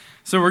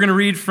So we're going to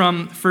read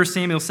from 1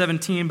 Samuel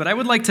 17, but I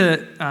would like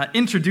to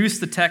introduce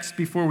the text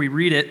before we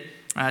read it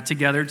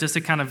together, just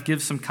to kind of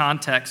give some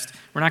context.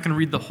 We're not going to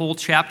read the whole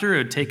chapter. It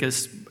would take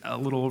us a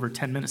little over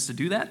 10 minutes to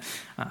do that.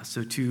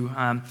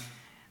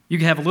 You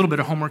can have a little bit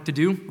of homework to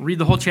do. Read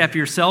the whole chapter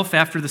yourself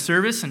after the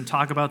service and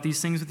talk about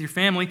these things with your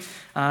family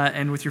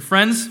and with your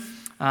friends.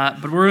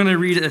 But we're going to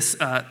read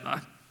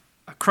a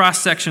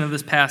cross-section of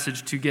this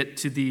passage to get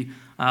to the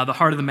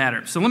heart of the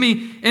matter. So let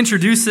me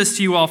introduce this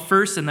to you all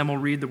first, and then we'll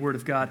read the Word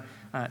of God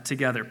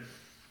together.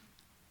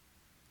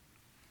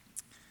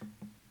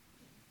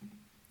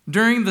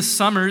 During the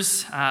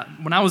summers,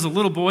 when I was a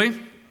little boy,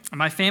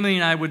 my family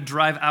and I would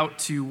drive out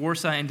to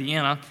Warsaw,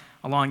 Indiana,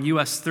 along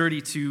US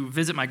 30 to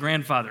visit my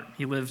grandfather.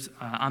 He lived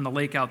on the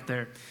lake out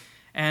there.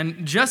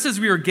 And just as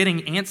we were getting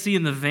antsy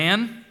in the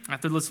van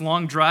after this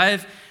long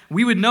drive,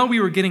 we would know we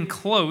were getting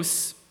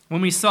close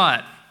when we saw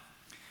it.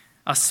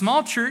 A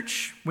small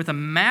church with a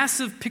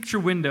massive picture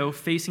window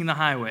facing the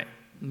highway.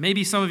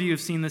 Maybe some of you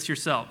have seen this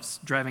yourselves,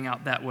 driving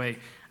out that way,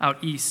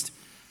 out east.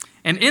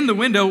 And in the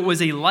window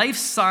was a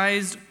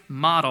life-sized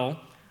model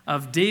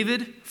of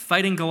David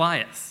fighting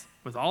Goliath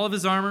with all of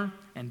his armor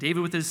and David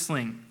with his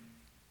sling.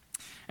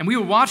 And we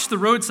would watch the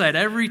roadside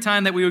every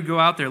time that we would go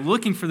out there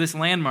looking for this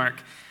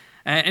landmark.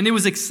 And it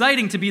was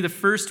exciting to be the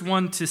first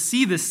one to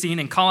see this scene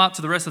and call out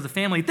to the rest of the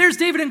family, "There's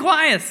David and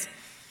Goliath!"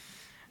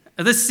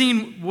 This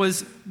scene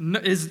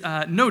is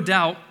no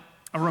doubt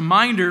a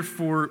reminder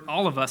for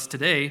all of us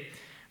today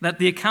that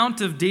the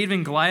account of David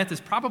and Goliath is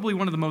probably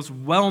one of the most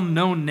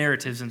well-known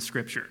narratives in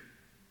Scripture,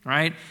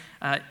 right?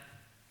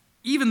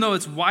 Even though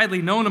it's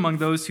widely known among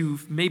those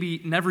who've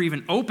maybe never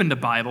even opened a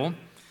Bible,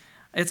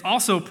 it's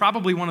also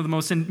probably one of the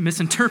most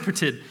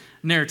misinterpreted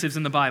narratives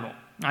in the Bible,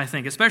 I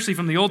think, especially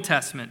from the Old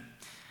Testament.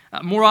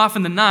 More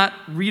often than not,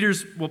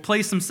 readers will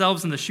place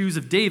themselves in the shoes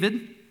of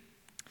David,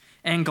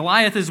 and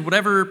Goliath is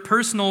whatever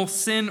personal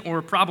sin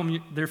or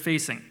problem they're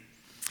facing.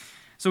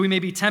 So we may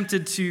be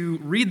tempted to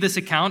read this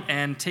account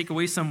and take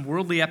away some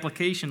worldly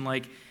application,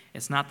 like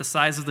it's not the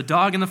size of the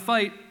dog in the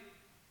fight,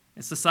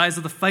 it's the size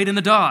of the fight in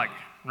the dog,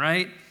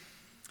 right?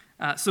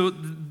 So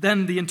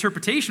then the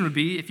interpretation would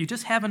be, if you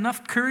just have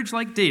enough courage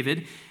like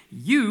David,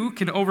 you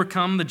can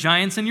overcome the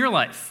giants in your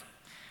life.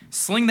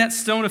 Sling that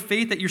stone of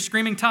faith at your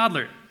screaming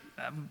toddler.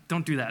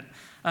 Don't do that.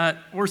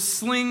 Or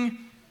sling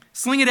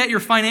it at your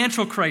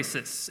financial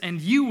crisis, and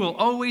you will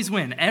always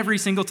win every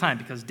single time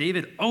because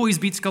David always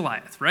beats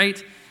Goliath,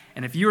 right?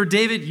 And if you are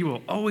David, you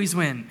will always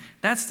win.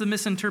 That's the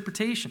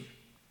misinterpretation.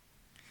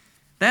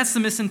 That's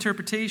the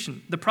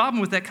misinterpretation. The problem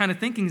with that kind of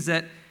thinking is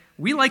that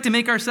we like to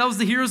make ourselves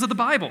the heroes of the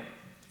Bible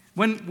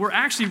when we're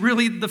actually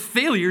really the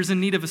failures in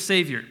need of a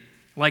Savior,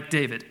 like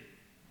David.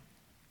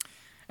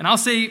 And I'll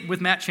say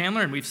with Matt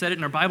Chandler, and we've said it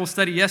in our Bible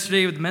study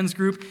yesterday with the men's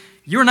group,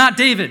 you're not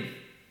David.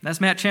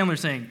 That's Matt Chandler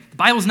saying, the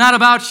Bible's not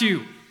about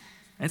you.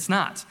 It's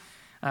not.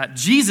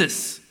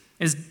 Jesus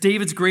is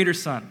David's greater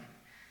son.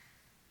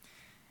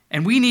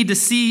 And we need to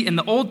see in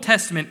the Old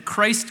Testament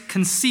Christ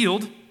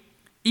concealed,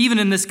 even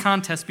in this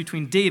contest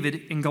between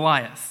David and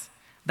Goliath.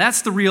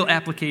 That's the real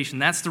application.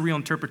 That's the real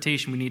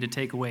interpretation we need to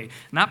take away.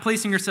 Not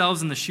placing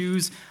ourselves in the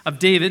shoes of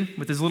David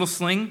with his little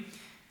sling,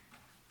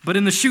 but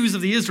in the shoes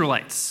of the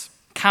Israelites,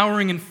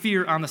 cowering in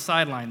fear on the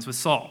sidelines with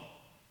Saul.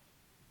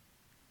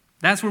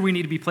 That's where we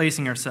need to be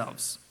placing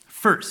ourselves,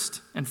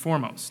 first and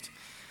foremost.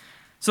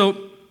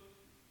 So,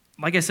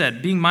 like I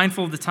said, being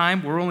mindful of the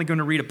time, we're only going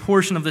to read a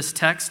portion of this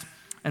text.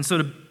 And so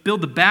to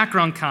build the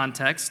background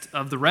context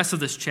of the rest of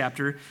this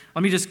chapter,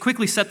 let me just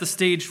quickly set the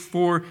stage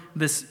for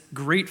this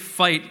great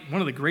fight, one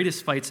of the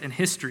greatest fights in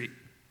history.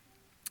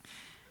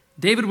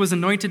 David was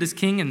anointed as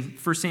king in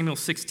 1 Samuel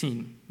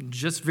 16,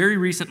 just very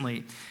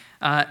recently.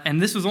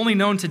 And this was only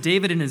known to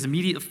David and his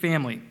immediate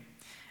family.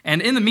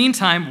 And in the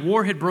meantime,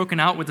 war had broken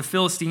out with the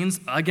Philistines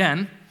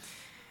again.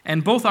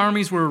 And both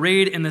armies were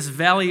arrayed in this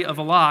valley of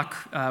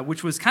Elak,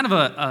 which was kind of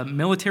a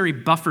military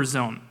buffer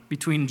zone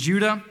between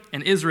Judah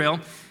and Israel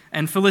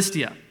and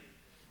Philistia,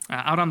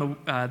 out on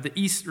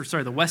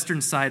the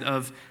western side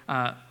of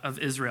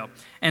Israel.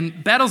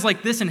 And battles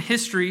like this in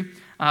history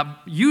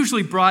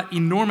usually brought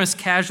enormous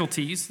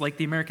casualties, like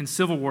the American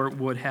Civil War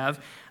would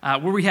have,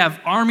 where we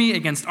have army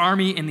against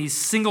army in these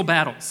single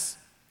battles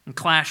and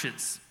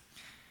clashes.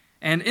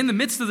 And in the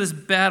midst of this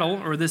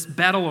battle, or this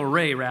battle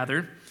array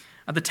rather,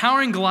 the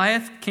towering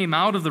Goliath came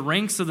out of the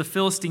ranks of the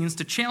Philistines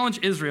to challenge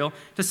Israel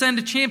to send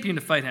a champion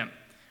to fight him.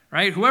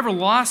 Right? Whoever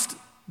lost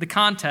the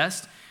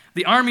contest,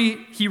 the army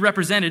he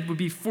represented would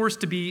be forced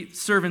to be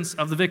servants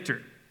of the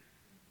victor.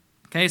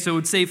 Okay, so it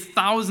would save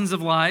thousands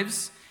of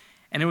lives,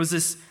 and it was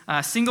this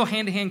single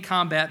hand-to-hand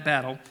combat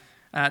battle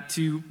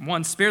to,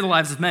 one, spare the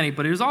lives of many,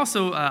 but it was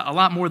also a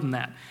lot more than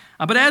that.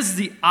 But as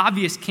the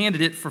obvious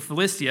candidate for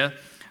Philistia,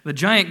 the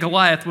giant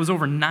Goliath was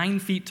over 9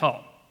 feet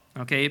tall,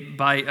 okay,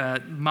 by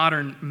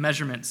modern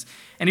measurements.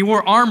 And he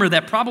wore armor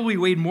that probably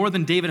weighed more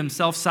than David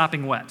himself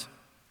sopping wet,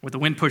 with the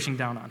wind pushing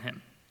down on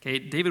him. Okay,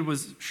 David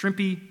was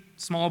shrimpy,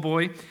 small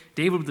boy.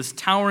 David was this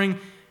towering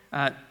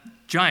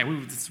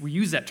giant. We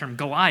use that term,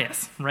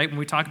 Goliath, right, when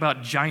we talk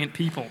about giant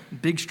people,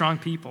 big, strong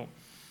people.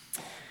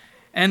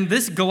 And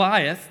this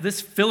Goliath,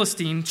 this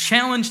Philistine,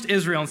 challenged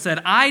Israel and said,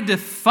 I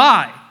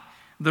defy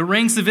the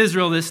ranks of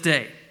Israel this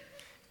day.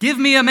 Give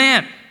me a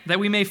man that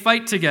we may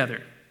fight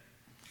together.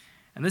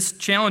 And this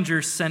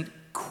challenger sent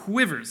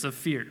quivers of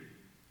fear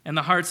in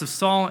the hearts of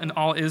Saul and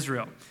all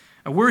Israel.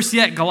 And worse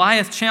yet,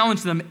 Goliath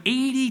challenged them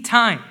 80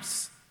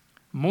 times,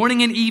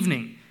 morning and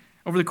evening,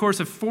 over the course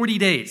of 40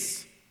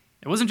 days.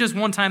 It wasn't just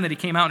one time that he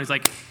came out and he's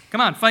like,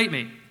 come on, fight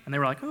me. And they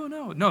were like, oh,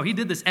 no. No, he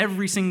did this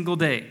every single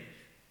day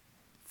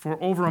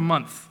for over a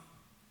month.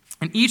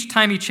 And each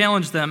time he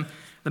challenged them,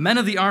 the men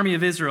of the army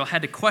of Israel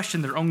had to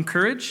question their own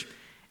courage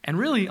and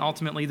really,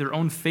 ultimately, their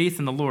own faith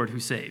in the Lord who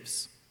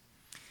saves.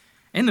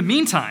 In the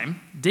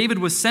meantime, David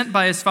was sent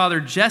by his father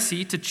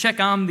Jesse to check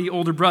on the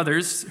older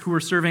brothers who were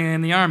serving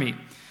in the army.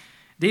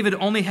 David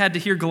only had to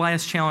hear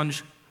Goliath's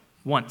challenge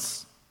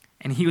once,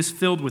 and he was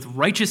filled with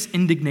righteous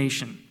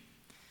indignation.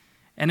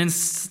 And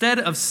instead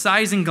of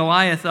sizing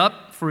Goliath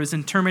up for his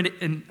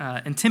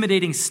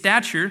intimidating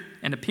stature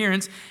and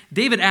appearance,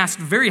 David asked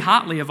very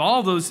hotly of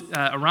all those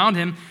around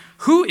him,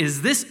 who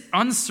is this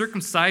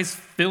uncircumcised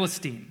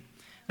Philistine,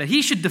 that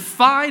he should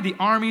defy the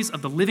armies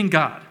of the living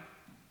God?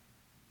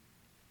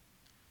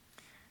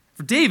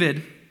 For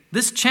David,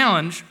 this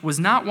challenge was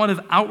not one of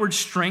outward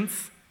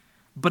strength,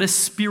 but a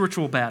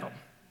spiritual battle.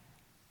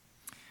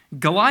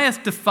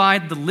 Goliath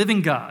defied the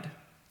living God.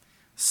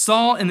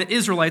 Saul and the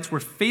Israelites were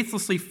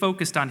faithlessly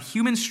focused on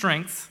human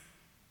strength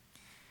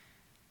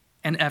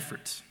and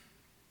effort.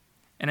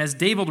 And as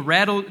David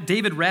rattled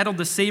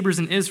the sabers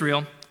in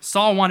Israel,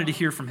 Saul wanted to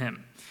hear from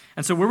him.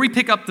 And so where we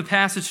pick up the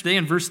passage today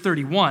in verse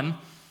 31,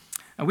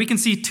 we can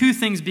see two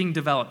things being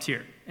developed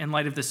here in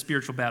light of this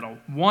spiritual battle.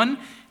 One,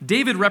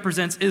 David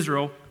represents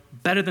Israel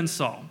better than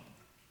Saul.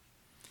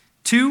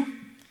 Two,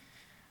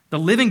 the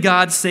living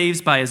God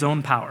saves by his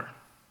own power.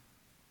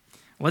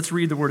 Let's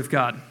read the word of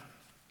God.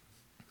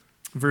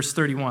 Verse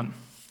 31.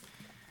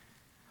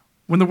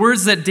 When the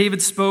words that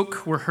David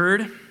spoke were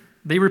heard,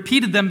 they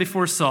repeated them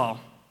before Saul,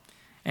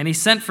 and he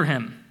sent for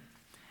him.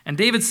 And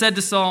David said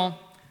to Saul,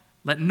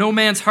 let no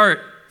man's heart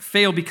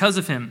fail because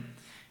of him.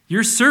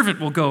 Your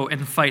servant will go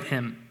and fight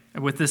him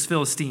with this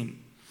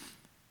Philistine.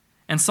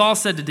 And Saul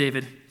said to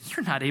David,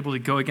 you're not able to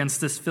go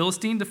against this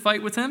Philistine to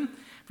fight with him,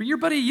 for you're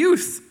but a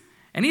youth,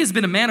 and he has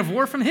been a man of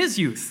war from his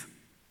youth.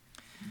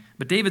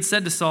 But David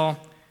said to Saul,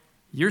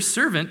 your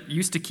servant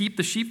used to keep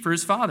the sheep for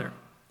his father.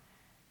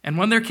 And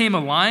when there came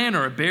a lion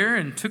or a bear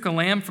and took a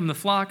lamb from the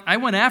flock, I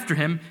went after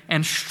him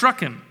and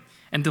struck him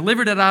and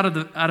delivered it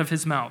out of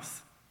his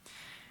mouth.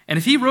 And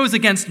if he rose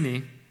against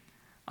me,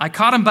 I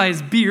caught him by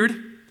his beard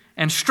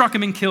and struck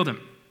him and killed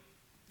him.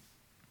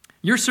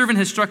 Your servant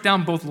has struck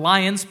down both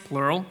lions,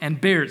 plural,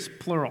 and bears,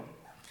 plural.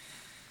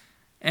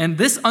 And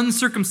this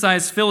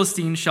uncircumcised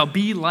Philistine shall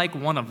be like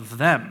one of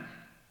them,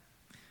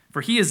 for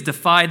he has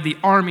defied the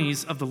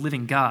armies of the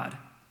living God.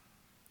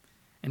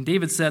 And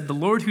David said, the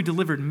Lord who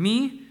delivered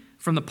me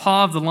from the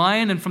paw of the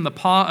lion and from the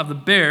paw of the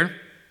bear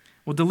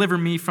will deliver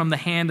me from the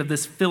hand of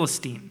this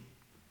Philistine.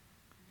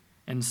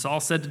 And Saul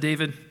said to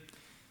David,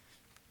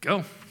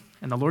 go,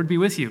 and the Lord be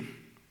with you.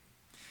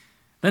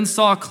 Then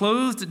Saul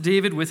clothed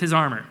David with his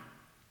armor.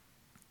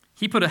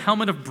 He put a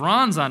helmet of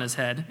bronze on his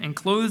head and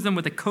clothed him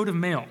with a coat of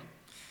mail.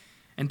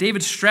 And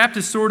David strapped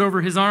his sword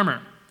over his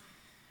armor.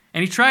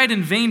 And he tried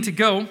in vain to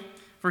go,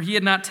 for he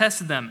had not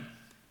tested them.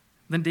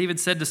 Then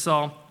David said to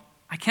Saul,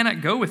 I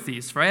cannot go with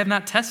these, for I have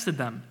not tested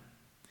them.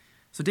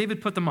 So David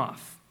put them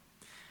off.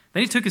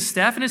 Then he took his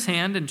staff in his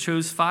hand and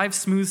chose 5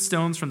 smooth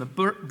stones from the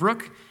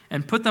brook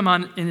and put them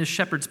in his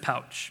shepherd's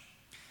pouch.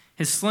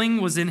 His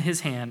sling was in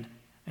his hand,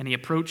 and he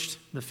approached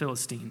the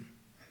Philistine.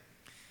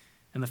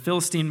 And the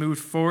Philistine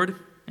moved forward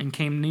and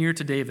came near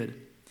to David,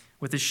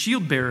 with his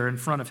shield bearer in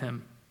front of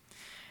him.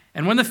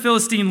 And when the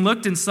Philistine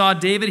looked and saw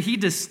David, he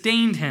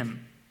disdained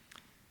him,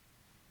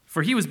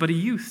 for he was but a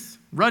youth,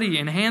 ruddy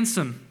and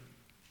handsome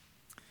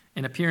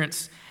in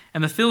appearance.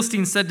 And the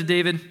Philistine said to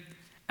David,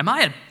 am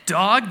I a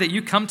dog that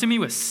you come to me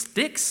with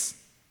sticks?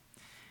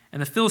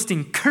 And the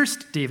Philistine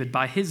cursed David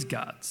by his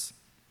gods.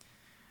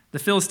 The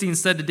Philistine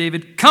said to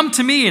David, come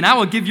to me, and I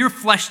will give your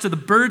flesh to the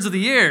birds of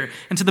the air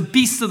and to the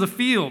beasts of the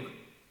field.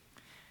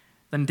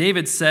 Then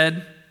David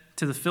said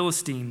to the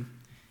Philistine,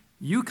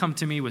 you come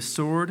to me with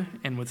sword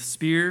and with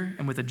spear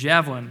and with a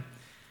javelin,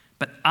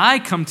 but I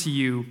come to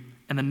you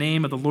in the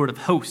name of the Lord of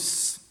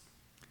hosts,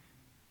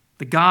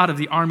 the God of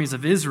the armies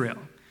of Israel,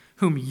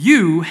 whom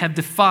you have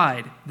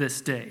defied this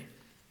day.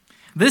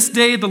 This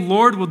day the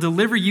Lord will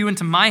deliver you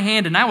into my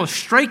hand, and I will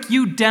strike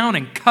you down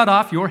and cut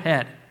off your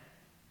head.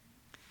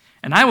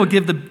 And I will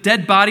give the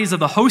dead bodies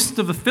of the hosts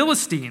of the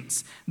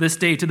Philistines this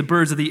day to the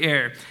birds of the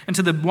air and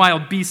to the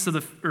wild beasts of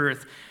the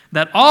earth,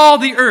 that all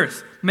the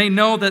earth may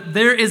know that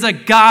there is a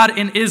God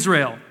in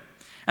Israel,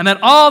 and that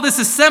all this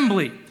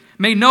assembly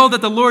may know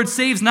that the Lord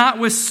saves not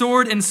with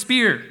sword and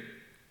spear,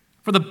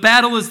 for the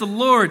battle is the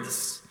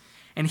Lord's,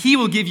 and he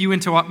will give you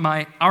into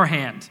our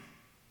hand.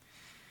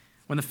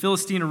 When the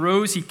Philistine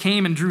arose, he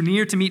came and drew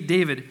near to meet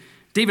David.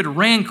 David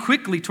ran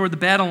quickly toward the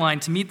battle line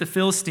to meet the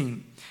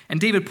Philistine. And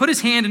David put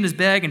his hand in his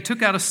bag and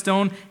took out a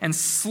stone and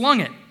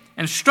slung it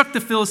and struck the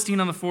Philistine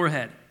on the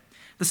forehead.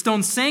 The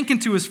stone sank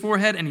into his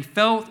forehead, and he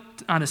fell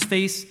on his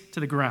face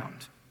to the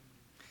ground.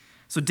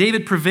 So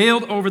David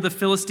prevailed over the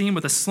Philistine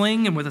with a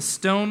sling and with a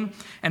stone,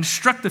 and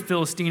struck the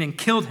Philistine and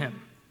killed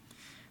him.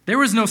 There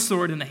was no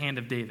sword in the hand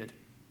of David.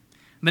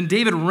 Then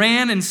David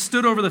ran and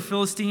stood over the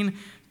Philistine,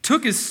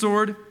 took his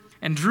sword,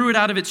 and drew it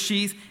out of its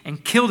sheath,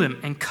 and killed him,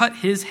 and cut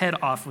his head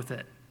off with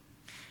it.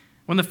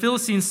 When the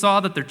Philistines saw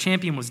that their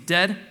champion was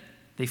dead,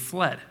 they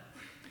fled.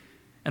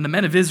 And the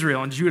men of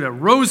Israel and Judah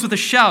rose with a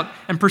shout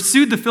and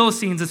pursued the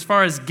Philistines as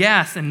far as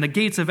Gath and the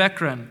gates of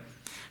Ekron,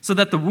 so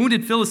that the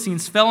wounded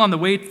Philistines fell on the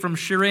way from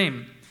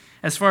Shaaraim,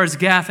 as far as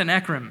Gath and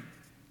Ekron.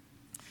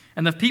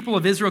 And the people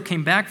of Israel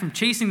came back from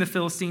chasing the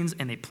Philistines,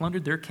 and they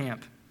plundered their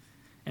camp.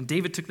 And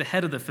David took the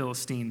head of the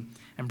Philistine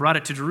and brought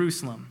it to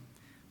Jerusalem,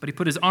 but he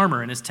put his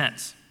armor in his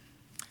tent.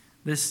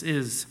 This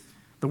is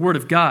the word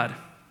of God.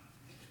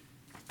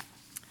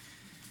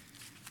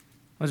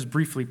 Let us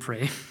briefly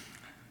pray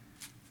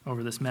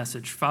over this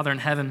message. Father in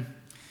heaven,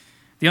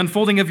 the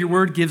unfolding of your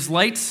word gives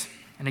light,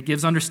 and it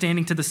gives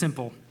understanding to the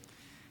simple.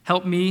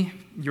 Help me,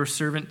 your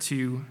servant,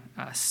 to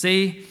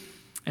say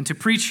and to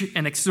preach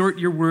and exhort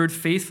your word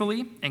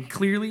faithfully and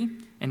clearly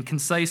and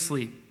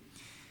concisely,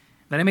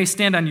 that I may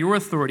stand on your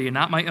authority and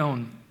not my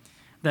own,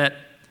 that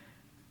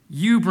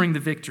you bring the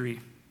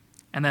victory,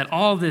 and that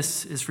all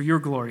this is for your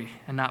glory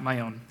and not my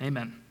own.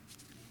 Amen.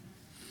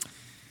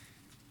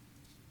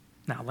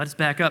 Now, let's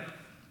back up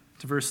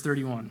to verse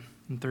 31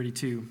 and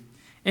 32.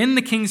 In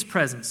the king's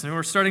presence, and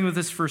we're starting with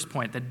this first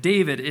point, that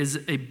David is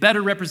a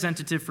better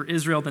representative for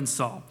Israel than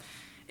Saul.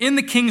 In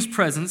the king's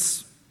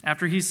presence,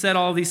 after he said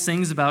all these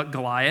things about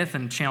Goliath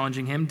and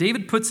challenging him,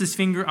 David puts his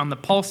finger on the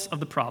pulse of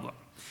the problem.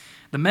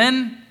 The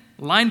men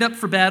lined up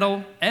for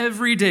battle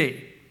every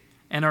day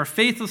and are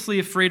faithlessly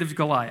afraid of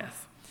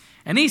Goliath.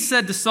 And he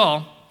said to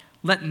Saul,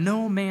 "Let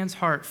no man's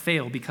heart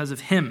fail because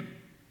of him."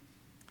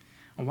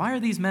 And why are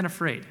these men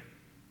afraid?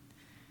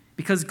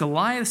 Because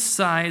Goliath's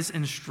size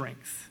and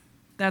strength.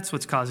 That's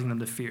what's causing them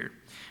to fear.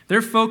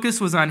 Their focus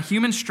was on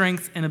human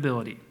strength and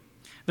ability.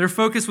 Their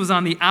focus was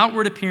on the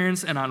outward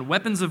appearance and on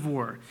weapons of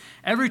war.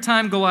 Every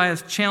time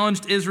Goliath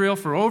challenged Israel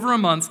for over a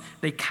month,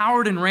 they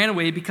cowered and ran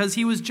away because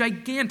he was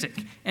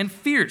gigantic and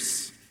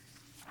fierce.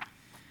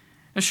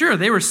 Now, sure,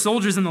 they were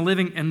soldiers in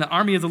the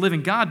army of the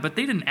living God, but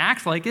they didn't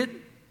act like it.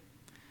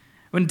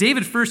 When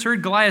David first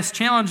heard Goliath's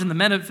challenge and the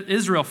men of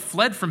Israel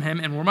fled from him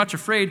and were much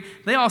afraid,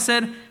 they all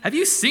said, "Have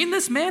you seen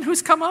this man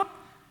who's come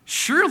up?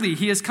 Surely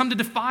he has come to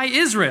defy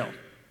Israel."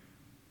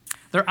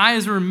 Their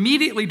eyes were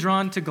immediately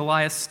drawn to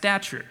Goliath's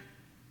stature,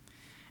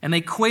 and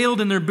they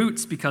quailed in their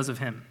boots because of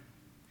him.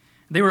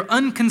 They were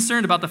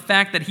unconcerned about the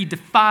fact that he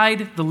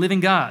defied the living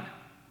God.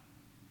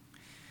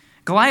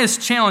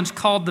 Goliath's challenge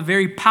called the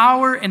very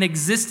power and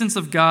existence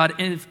of God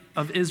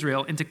of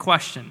Israel into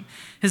question.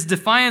 His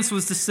defiance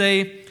was to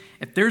say,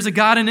 "If there's a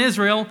God in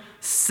Israel,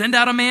 send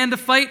out a man to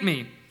fight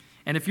me.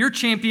 And if your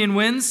champion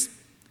wins,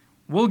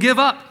 we'll give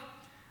up.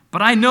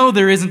 But I know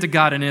there isn't a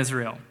God in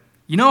Israel.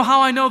 You know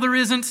how I know there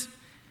isn't?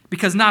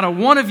 Because not a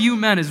one of you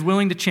men is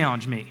willing to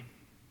challenge me."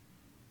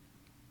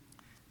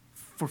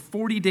 For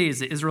 40 days,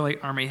 the Israelite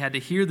army had to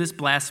hear this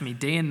blasphemy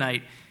day and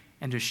night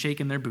and just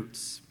shake in their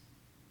boots.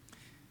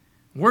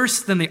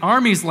 Worse than the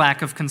army's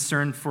lack of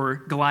concern for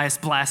Goliath's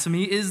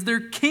blasphemy is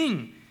their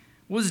king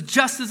was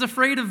just as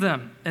afraid of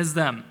them as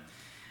them.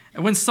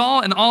 And when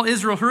Saul and all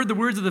Israel heard the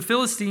words of the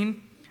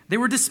Philistine, they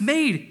were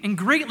dismayed and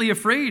greatly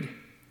afraid.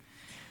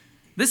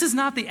 This is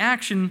not the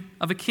action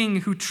of a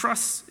king who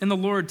trusts in the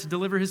Lord to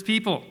deliver his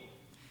people.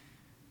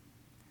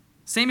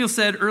 Samuel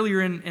said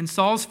earlier in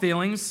Saul's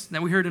failings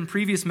that we heard in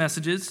previous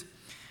messages,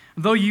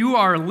 "Though you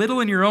are little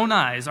in your own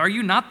eyes, are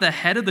you not the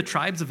head of the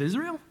tribes of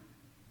Israel?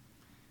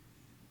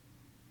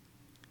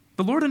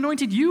 The Lord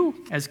anointed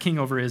you as king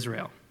over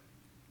Israel."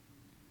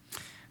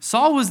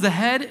 Saul was the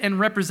head and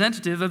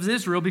representative of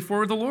Israel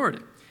before the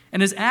Lord,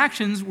 and his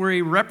actions were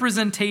a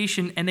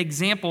representation and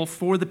example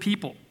for the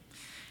people.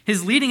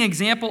 His leading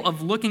example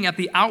of looking at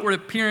the outward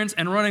appearance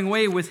and running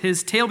away with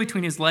his tail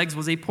between his legs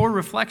was a poor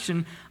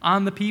reflection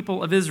on the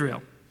people of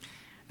Israel.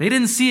 They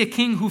didn't see a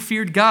king who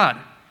feared God.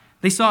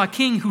 They saw a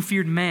king who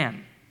feared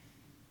man.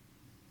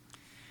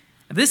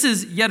 This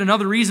is yet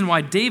another reason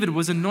why David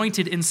was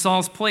anointed in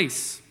Saul's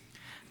place.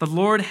 The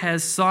Lord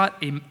has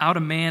sought out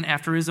a man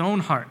after his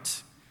own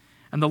heart.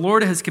 And the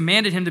Lord has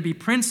commanded him to be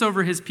prince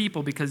over his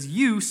people because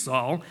you,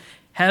 Saul,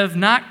 have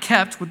not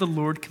kept what the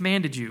Lord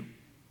commanded you.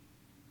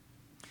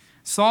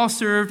 Saul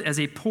served as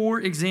a poor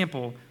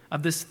example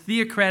of this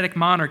theocratic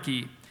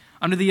monarchy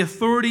under the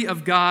authority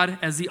of God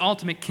as the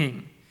ultimate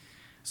king.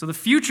 So the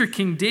future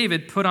King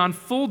David put on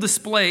full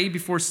display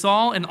before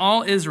Saul and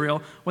all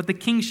Israel what the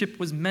kingship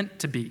was meant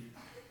to be.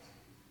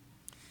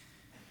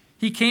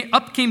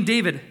 Up came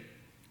David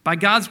by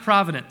God's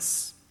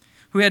providence,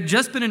 who had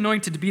just been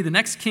anointed to be the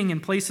next king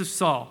in place of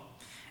Saul.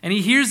 And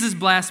he hears this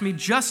blasphemy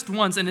just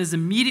once and is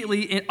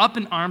immediately up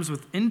in arms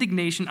with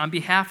indignation on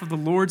behalf of the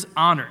Lord's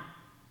honor.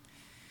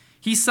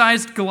 He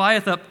sized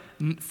Goliath up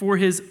for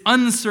his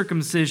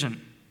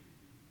uncircumcision,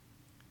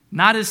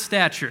 not his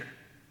stature.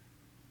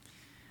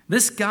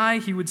 This guy,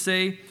 he would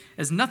say,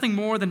 is nothing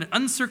more than an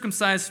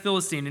uncircumcised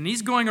Philistine, and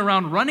he's going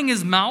around running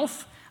his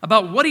mouth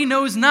about what he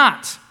knows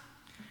not.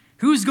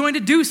 Who's going to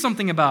do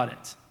something about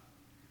it?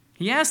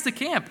 He asked the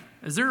camp,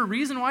 is there a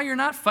reason why you're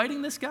not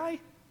fighting this guy?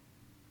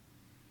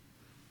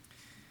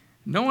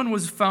 No one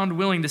was found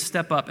willing to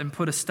step up and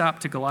put a stop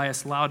to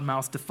Goliath's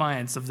loudmouth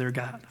defiance of their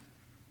God.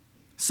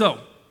 So,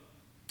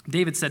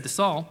 David said to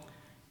Saul,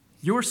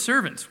 your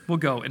servant will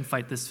go and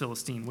fight this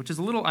Philistine, which is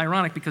a little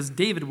ironic because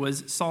David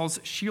was Saul's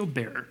shield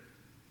bearer.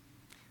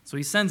 So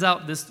he sends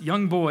out this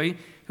young boy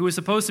who was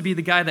supposed to be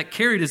the guy that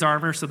carried his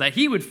armor so that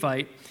he would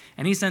fight,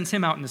 and he sends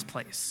him out in his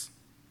place.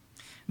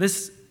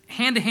 This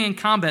hand-to-hand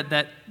combat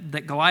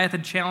that Goliath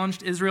had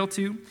challenged Israel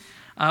to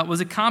was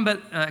a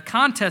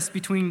contest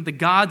between the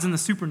gods and the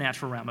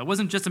supernatural realm. It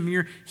wasn't just a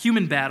mere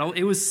human battle.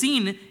 It was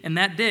seen in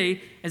that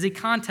day as a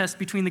contest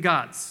between the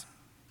gods.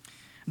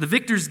 The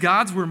victor's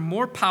gods were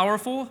more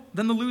powerful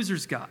than the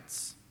loser's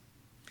gods.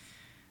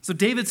 So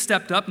David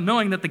stepped up,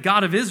 knowing that the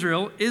God of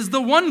Israel is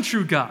the one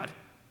true God.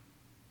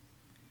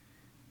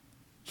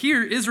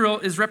 Here, Israel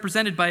is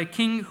represented by a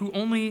king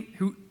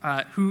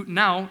who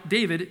now,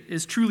 David,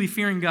 is truly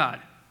fearing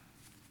God.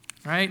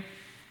 Right?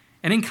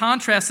 And in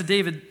contrast to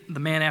David, the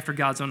man after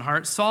God's own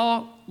heart,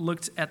 Saul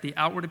looked at the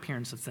outward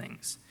appearance of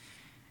things.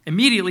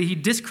 Immediately, he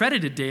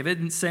discredited David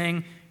and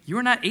saying, you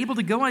are not able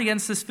to go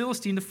against this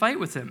Philistine to fight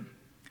with him,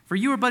 for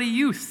you are but a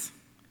youth.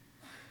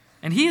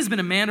 And he has been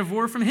a man of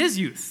war from his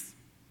youth.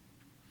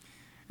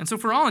 And so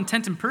for all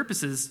intent and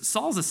purposes,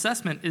 Saul's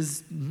assessment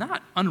is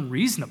not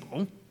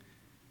unreasonable.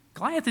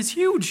 Goliath is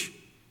huge.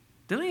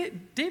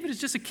 David is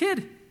just a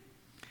kid.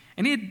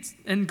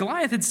 And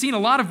Goliath had seen a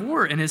lot of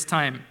war in his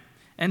time.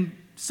 And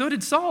so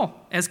did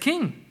Saul as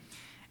king.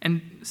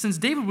 And since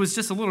David was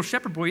just a little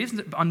shepherd boy, he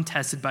isn't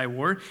untested by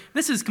war.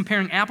 This is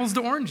comparing apples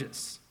to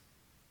oranges.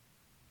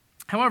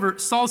 However,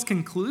 Saul's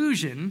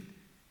conclusion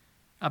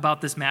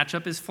about this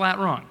matchup is flat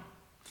wrong,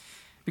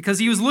 because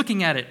he was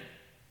looking at it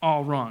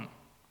all wrong.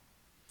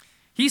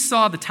 He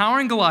saw the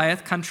towering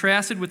Goliath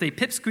contrasted with a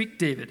pipsqueak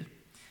David,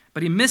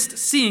 but he missed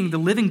seeing the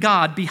living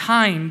God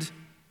behind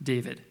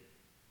David.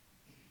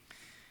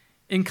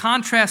 In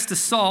contrast to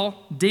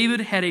Saul,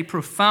 David had a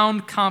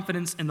profound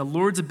confidence in the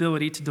Lord's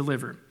ability to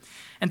deliver.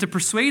 And to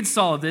persuade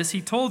Saul of this, he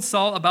told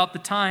Saul about the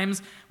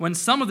times when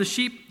some of the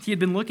sheep he had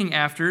been looking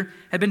after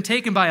had been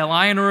taken by a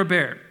lion or a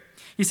bear.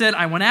 He said,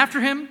 I went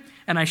after him,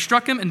 and I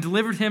struck him and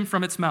delivered him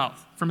from his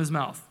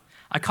mouth.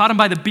 I caught him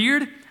by the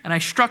beard, and I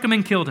struck him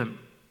and killed him.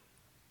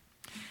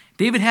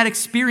 David had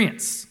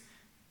experience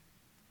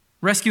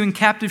rescuing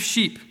captive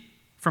sheep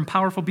from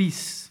powerful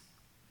beasts.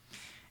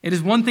 It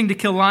is one thing to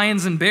kill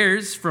lions and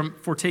bears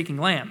for taking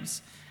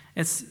lambs.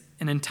 It's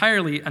an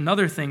entirely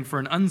another thing for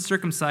an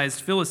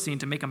uncircumcised Philistine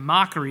to make a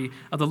mockery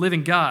of the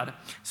living God.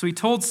 So he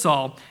told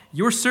Saul,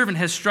 your servant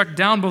has struck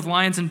down both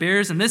lions and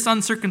bears, and this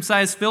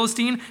uncircumcised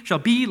Philistine shall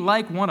be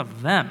like one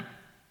of them.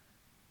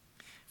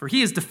 For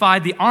he has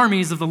defied the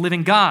armies of the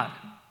living God.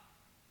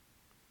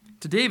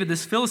 To David,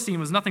 this Philistine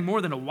was nothing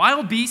more than a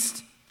wild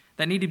beast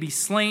that needed to be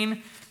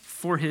slain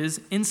for his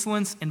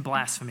insolence and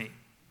blasphemy.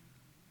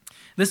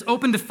 This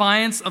open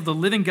defiance of the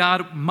living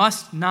God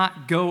must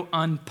not go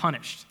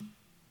unpunished.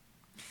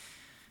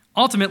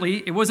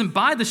 Ultimately, it wasn't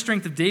by the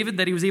strength of David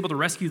that he was able to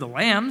rescue the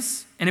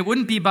lambs, and it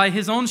wouldn't be by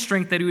his own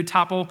strength that he would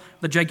topple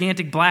the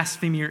gigantic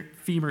blasphemer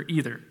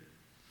either.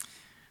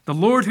 The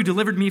Lord who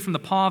delivered me from the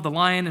paw of the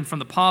lion and from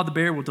the paw of the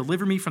bear will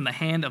deliver me from the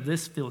hand of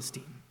this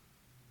Philistine.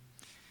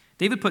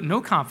 David put no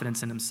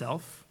confidence in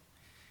himself.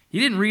 He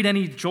didn't read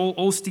any Joel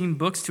Osteen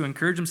books to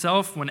encourage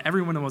himself when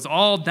everyone was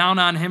all down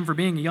on him for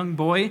being a young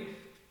boy.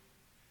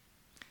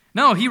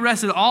 No, he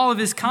rested all of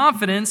his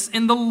confidence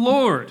in the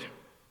Lord,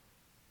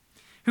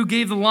 who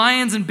gave the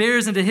lions and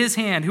bears into his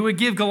hand, who would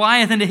give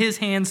Goliath into his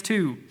hands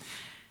too.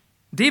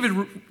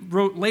 David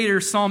wrote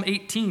later Psalm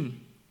 18,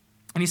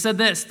 and he said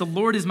this, the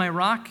Lord is my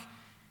rock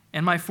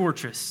and my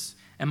fortress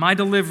and my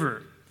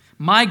deliverer,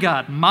 my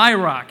God, my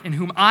rock, in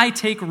whom I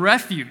take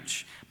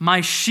refuge,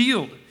 my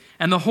shield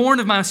and the horn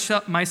of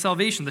my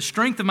salvation, the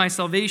strength of my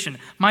salvation,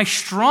 my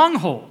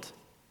stronghold.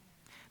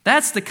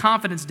 That's the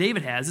confidence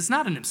David has. It's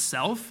not in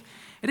himself.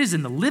 It is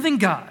in the living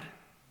God.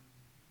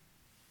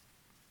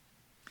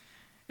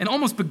 And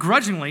almost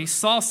begrudgingly,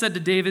 Saul said to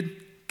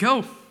David,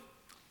 go,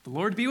 the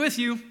Lord be with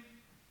you.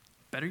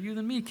 Better you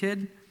than me,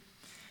 kid.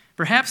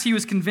 Perhaps he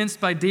was convinced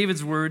by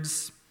David's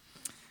words,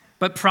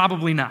 but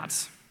probably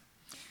not.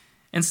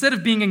 Instead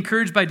of being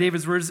encouraged by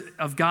David's words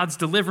of God's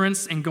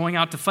deliverance and going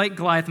out to fight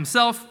Goliath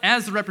himself,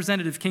 as the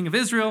representative king of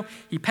Israel,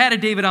 he patted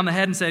David on the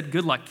head and said,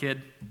 good luck,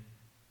 kid.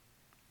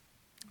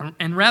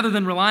 And rather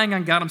than relying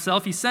on God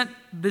himself, he sent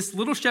this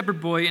little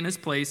shepherd boy in his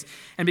place.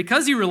 And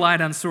because he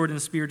relied on sword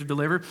and spear to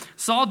deliver,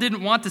 Saul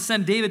didn't want to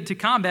send David to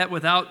combat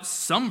without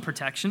some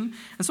protection.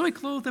 And so he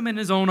clothed him in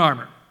his own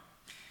armor.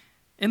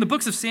 In the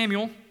books of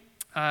Samuel,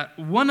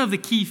 one of the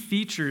key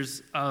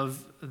features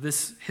of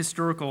this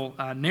historical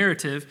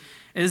narrative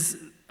is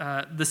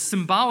the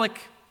symbolic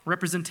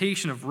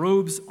representation of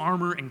robes,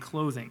 armor, and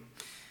clothing.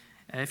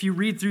 If you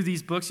read through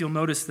these books, you'll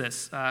notice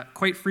this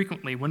quite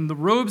frequently. When the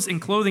robes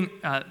and clothing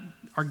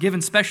are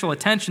given special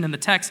attention in the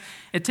text,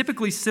 it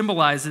typically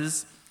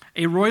symbolizes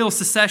a royal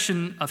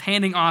succession of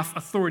handing off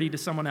authority to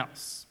someone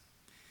else.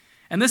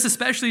 And this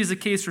especially is the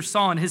case for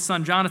Saul and his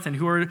son Jonathan,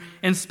 who are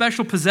in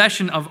special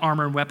possession of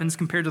armor and weapons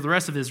compared to the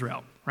rest of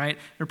Israel, right?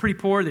 They're pretty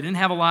poor, they didn't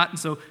have a lot, and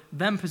so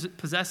them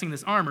possessing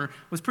this armor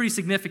was pretty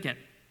significant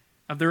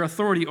of their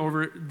authority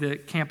over the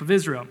camp of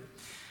Israel.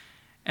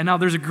 And now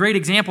there's a great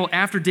example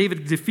after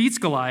David defeats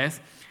Goliath.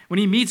 When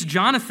he meets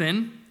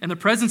Jonathan in the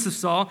presence of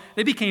Saul,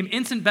 they became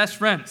instant best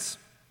friends.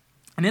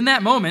 And in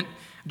that moment,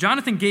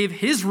 Jonathan gave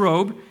his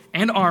robe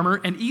and armor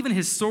and even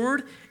his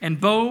sword and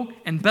bow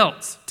and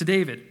belt to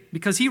David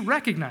because he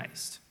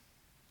recognized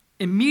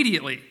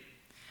immediately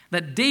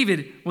that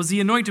David was the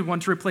anointed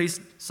one to replace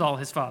Saul,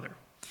 his father.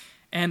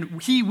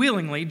 And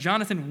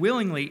Jonathan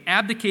willingly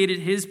abdicated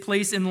his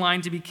place in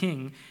line to be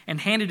king and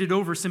handed it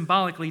over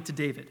symbolically to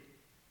David.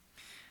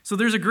 So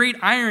there's a great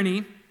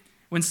irony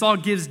when Saul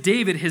gives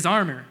David his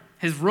armor,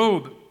 his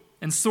robe,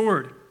 and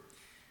sword.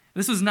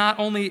 This was not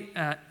only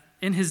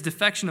in his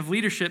defection of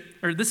leadership,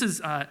 or this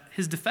is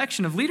his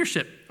defection of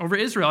leadership over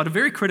Israel at a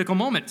very critical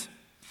moment.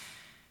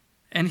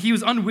 And he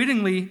was had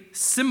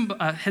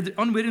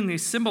unwittingly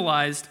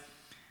symbolized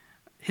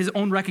his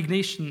own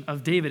recognition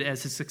of David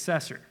as his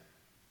successor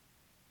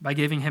by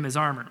giving him his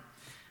armor.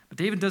 But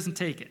David doesn't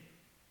take it.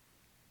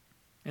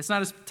 It's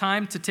not his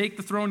time to take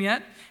the throne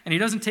yet, and he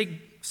doesn't take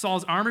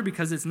Saul's armor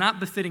because it's not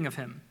befitting of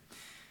him.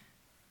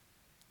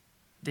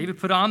 David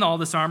put on all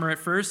this armor at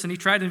first, and he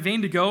tried in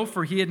vain to go,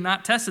 for he had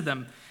not tested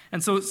them.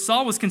 And so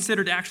Saul was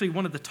considered actually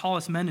one of the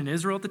tallest men in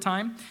Israel at the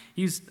time.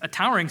 He's a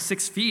towering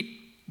 6 feet,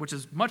 which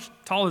is much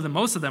taller than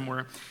most of them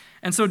were.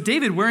 And so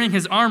David wearing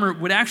his armor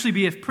would actually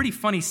be a pretty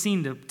funny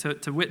scene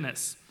to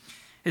witness.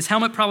 His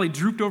helmet probably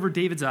drooped over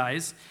David's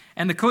eyes,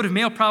 and the coat of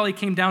mail probably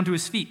came down to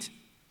his feet.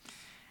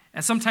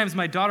 And sometimes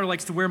my daughter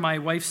likes to wear my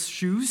wife's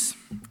shoes,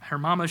 her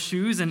mama's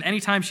shoes, and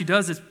anytime she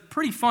does, it's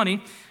pretty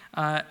funny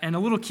and a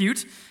little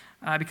cute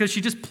because she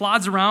just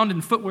plods around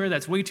in footwear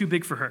that's way too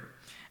big for her.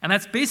 And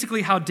that's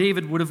basically how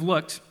David would have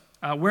looked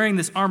wearing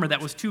this armor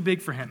that was too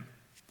big for him.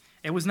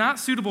 It was not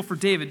suitable for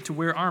David to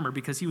wear armor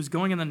because he was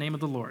going in the name of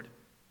the Lord,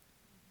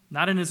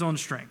 not in his own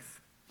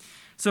strength.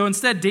 So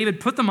instead, David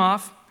put them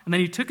off, and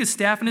then he took his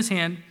staff in his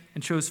hand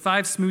and chose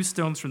 5 smooth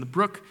stones from the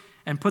brook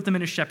and put them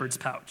in his shepherd's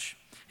pouch.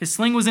 His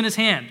sling was in his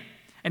hand,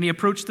 and he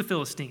approached the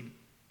Philistine,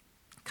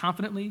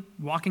 confidently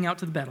walking out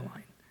to the battle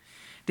line.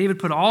 David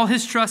put all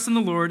his trust in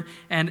the Lord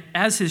and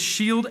as his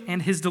shield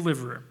and his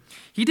deliverer.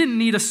 He didn't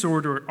need a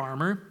sword or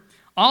armor.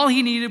 All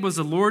he needed was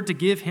the Lord to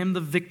give him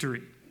the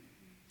victory.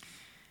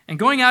 And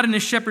going out in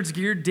his shepherd's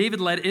gear, David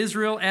led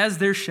Israel as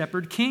their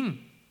shepherd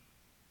king.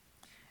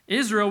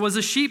 Israel was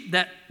a sheep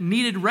that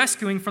needed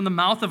rescuing from the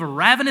mouth of a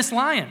ravenous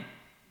lion.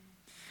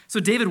 So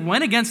David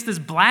went against this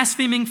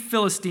blaspheming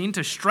Philistine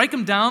to strike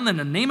him down in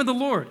the name of the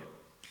Lord.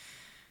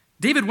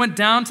 David went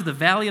down to the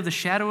valley of the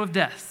shadow of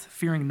death,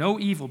 fearing no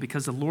evil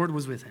because the Lord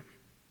was with him.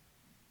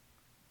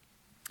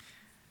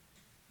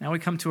 Now we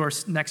come to our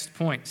next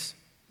point.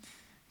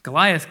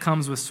 Goliath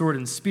comes with sword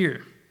and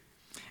spear.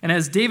 And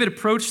as David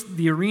approached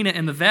the arena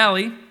in the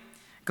valley,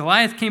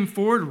 Goliath came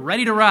forward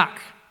ready to rock.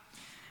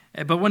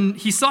 But when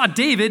he saw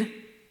David,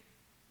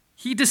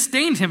 he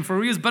disdained him,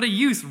 for he was but a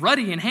youth,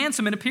 ruddy and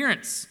handsome in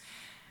appearance.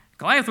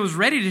 Goliath was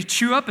ready to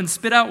chew up and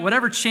spit out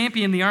whatever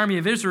champion the army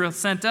of Israel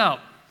sent out.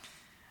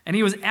 And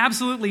he was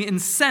absolutely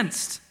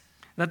incensed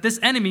that this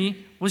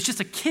enemy was just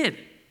a kid.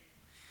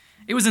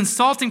 It was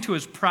insulting to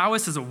his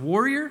prowess as a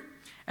warrior,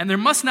 and there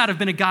must not have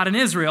been a God in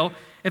Israel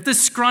if this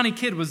scrawny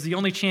kid was the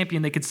only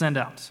champion they could send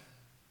out.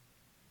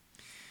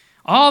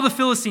 All the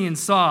Philistines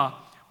saw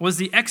was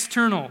the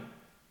external,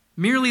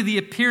 merely the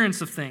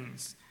appearance of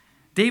things.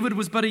 David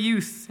was but a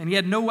youth, and he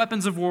had no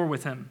weapons of war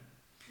with him.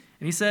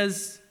 And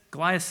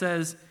Goliath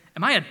says,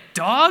 "Am I a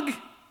dog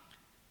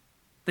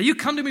that you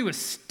come to me with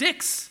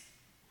sticks?"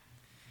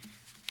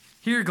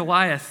 Here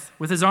Goliath,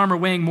 with his armor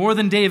weighing more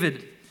than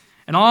David,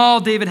 and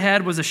all David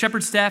had was a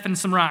shepherd's staff and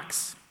some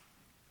rocks.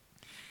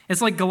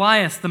 It's like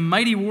Goliath, the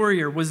mighty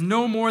warrior, was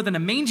no more than a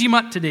mangy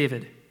mutt to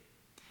David.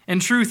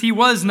 In truth, he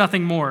was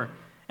nothing more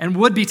and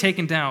would be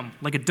taken down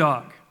like a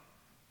dog.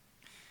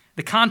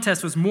 The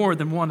contest was more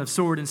than one of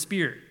sword and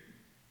spear.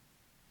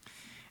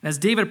 And as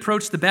David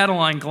approached the battle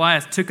line,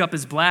 Goliath took up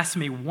his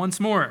blasphemy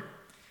once more.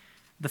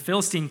 The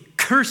Philistine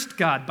cursed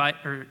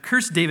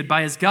David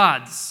by his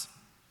gods.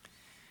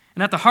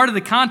 And at the heart of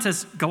the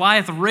contest,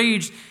 Goliath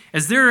raged,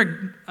 "Is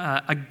there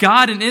a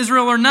God in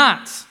Israel or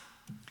not?"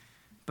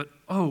 But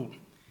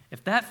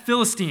if that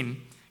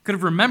Philistine could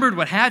have remembered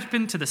what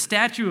happened to the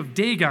statue of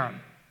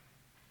Dagon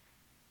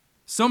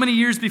so many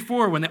years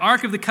before when the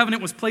Ark of the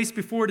Covenant was placed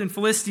before it in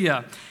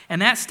Philistia,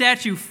 and that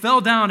statue fell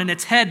down and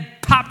its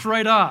head popped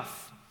right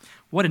off.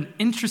 What an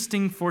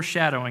interesting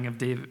foreshadowing of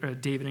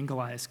David and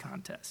Goliath's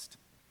contest.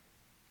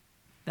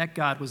 That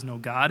God was no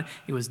God.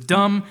 It was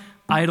dumb,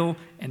 idle,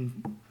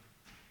 and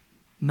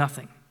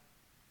nothing.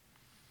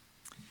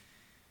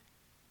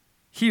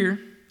 Here,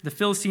 the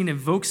Philistine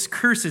invokes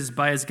curses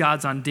by his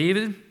gods on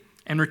David,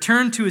 and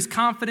returned to his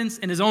confidence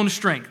in his own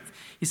strength.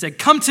 He said,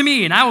 "Come to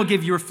me, and I will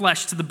give your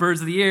flesh to the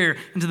birds of the air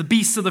and to the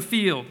beasts of the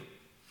field."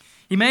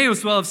 He may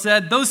as well have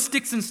said, "Those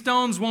sticks and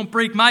stones won't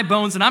break my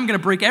bones, and I'm going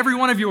to break every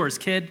one of yours,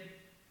 kid."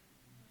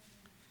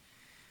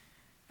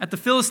 At the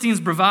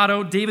Philistines'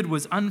 bravado, David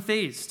was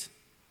unfazed.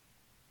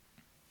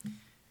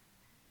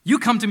 "You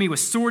come to me with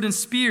sword and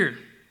spear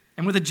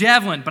and with a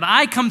javelin, but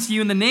I come to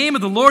you in the name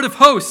of the Lord of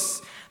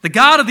hosts, the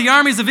God of the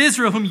armies of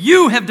Israel, whom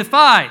you have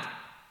defied."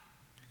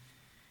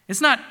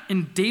 It's not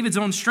in David's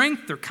own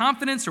strength or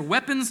confidence or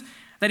weapons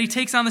that he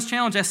takes on this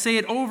challenge. I say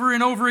it over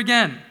and over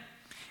again.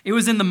 It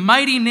was in the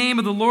mighty name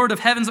of the Lord of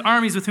heaven's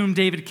armies with whom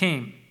David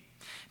came.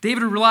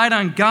 David relied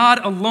on God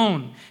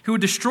alone, who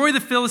would destroy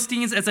the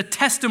Philistines as a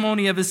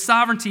testimony of his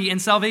sovereignty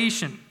and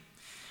salvation.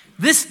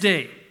 "This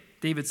day,"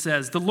 David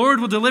says, "the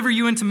Lord will deliver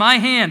you into my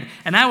hand,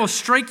 and I will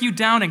strike you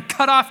down and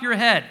cut off your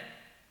head."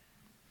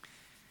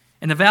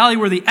 In the valley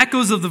where the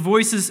echoes of the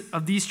voices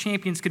of these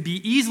champions could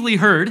be easily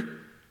heard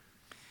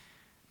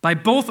by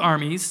both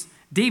armies,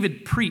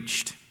 David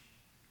preached.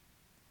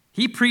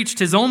 He preached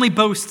his only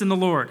boast in the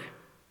Lord.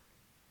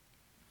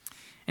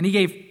 And he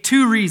gave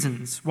 2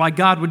 reasons why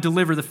God would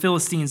deliver the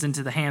Philistines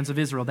into the hands of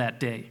Israel that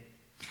day.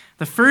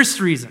 The first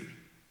reason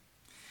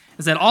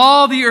is that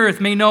all the earth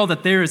may know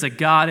that there is a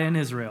God in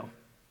Israel.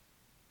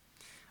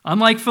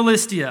 Unlike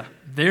Philistia,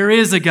 there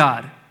is a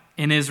God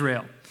in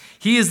Israel.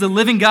 He is the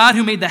living God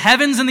who made the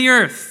heavens and the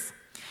earth.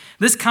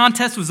 This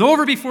contest was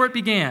over before it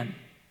began,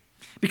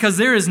 because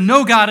there is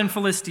no God in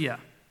Philistia.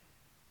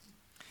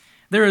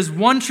 There is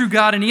one true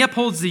God, and he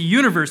upholds the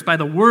universe by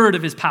the word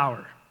of his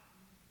power.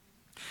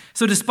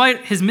 So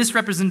despite his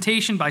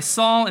misrepresentation by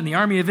Saul and the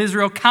army of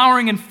Israel,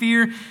 cowering in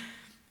fear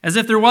as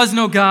if there was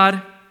no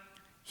God,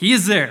 he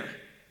is there.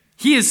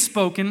 He has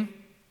spoken,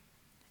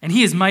 and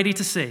he is mighty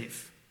to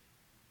save.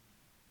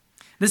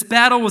 This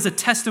battle was a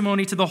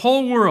testimony to the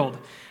whole world,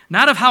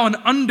 not of how an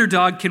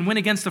underdog can win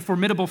against a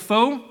formidable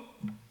foe,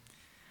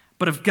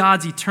 but of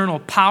God's eternal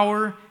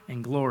power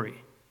and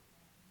glory.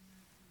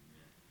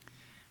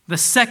 The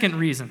second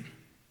reason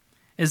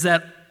is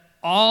that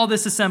all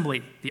this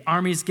assembly, the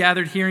armies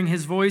gathered hearing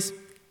his voice,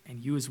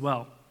 and you as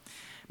well,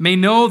 may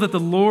know that the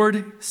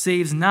Lord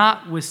saves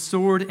not with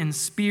sword and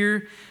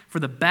spear, for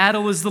the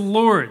battle is the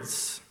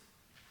Lord's,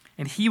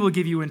 and he will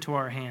give you into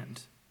our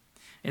hand.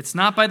 It's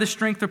not by the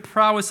strength or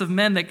prowess of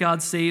men that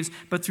God saves,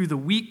 but through the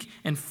weak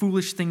and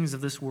foolish things of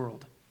this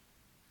world.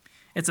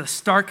 It's a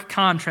stark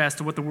contrast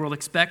to what the world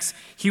expects: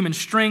 human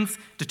strength,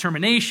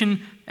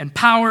 determination, and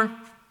power.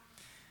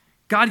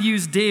 God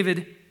used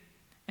David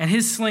and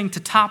his sling to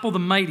topple the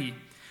mighty,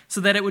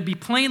 so that it would be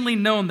plainly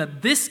known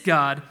that this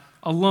God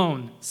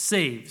alone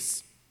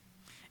saves.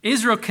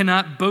 Israel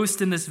cannot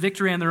boast in this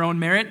victory on their own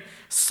merit.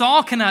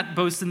 Saul cannot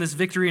boast in this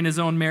victory in his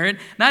own merit.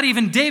 Not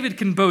even David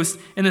can boast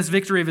in this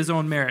victory of his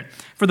own merit.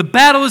 For the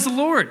battle is the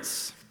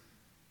Lord's.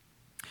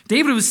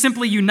 David was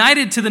simply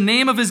united to the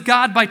name of his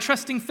God by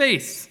trusting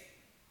faith.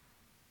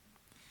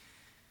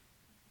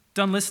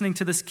 Done listening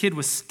to this kid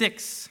with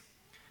sticks,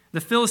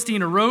 the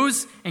Philistine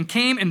arose and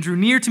came and drew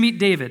near to meet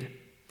David.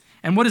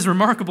 And what is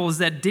remarkable is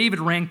that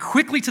David ran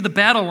quickly to the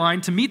battle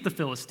line to meet the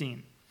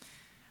Philistine.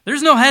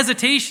 There's no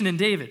hesitation in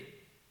David.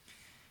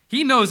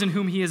 He knows in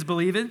whom he has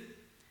believed.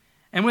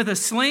 And with a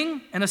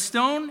sling and a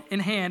stone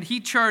in hand, he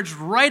charged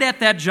right at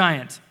that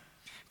giant,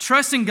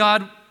 trusting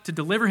God to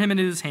deliver him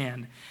into his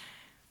hand.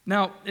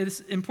 Now, it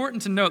is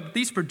important to note that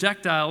these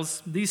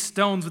projectiles, these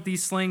stones with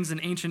these slings in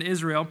ancient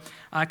Israel,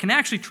 can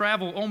actually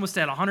travel almost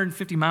at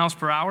 150 miles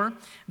per hour.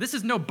 This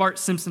is no Bart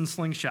Simpson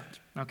slingshot,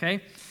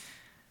 okay?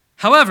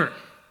 However,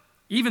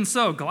 even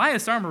so,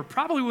 Goliath's armor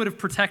probably would have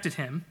protected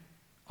him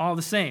all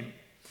the same.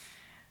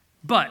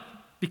 But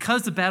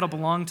because the battle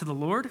belonged to the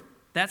Lord,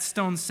 that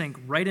stone sank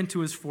right into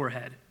his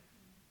forehead,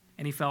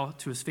 and he fell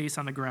to his face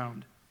on the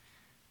ground.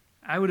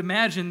 I would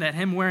imagine that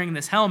him wearing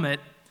this helmet,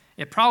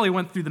 it probably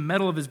went through the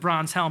metal of his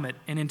bronze helmet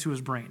and into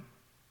his brain.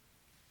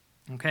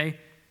 Okay?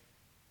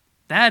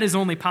 That is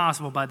only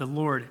possible by the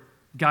Lord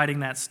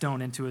guiding that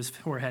stone into his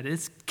forehead.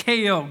 It's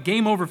KO,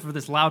 game over for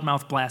this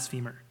loudmouth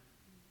blasphemer.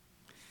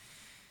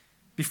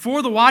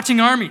 Before the watching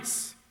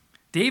armies,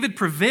 David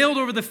prevailed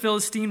over the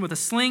Philistine with a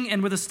sling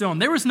and with a stone.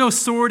 There was no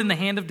sword in the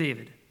hand of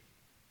David.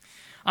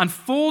 On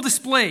full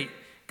display,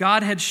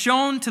 God had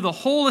shown to the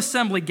whole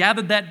assembly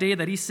gathered that day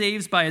that he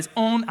saves by his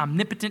own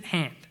omnipotent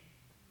hand.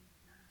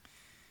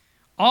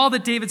 All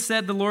that David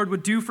said the Lord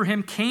would do for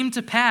him came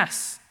to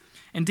pass,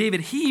 and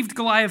David heaved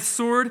Goliath's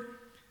sword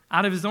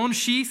out of his own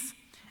sheath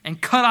and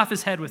cut off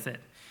his head with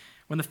it.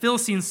 When the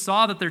Philistines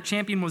saw that their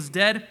champion was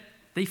dead,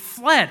 they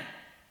fled.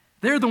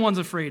 They're the ones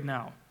afraid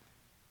now.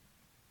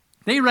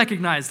 They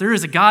recognize there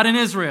is a God in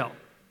Israel.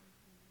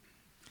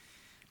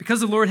 Because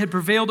the Lord had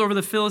prevailed over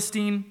the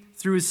Philistine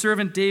through his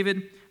servant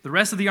David, the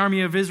rest of the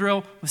army of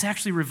Israel was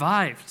actually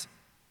revived.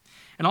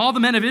 And all the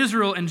men of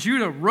Israel and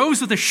Judah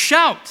rose with a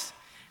shout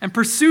and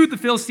pursued the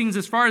Philistines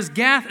as far as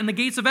Gath and the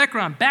gates of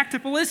Ekron, back to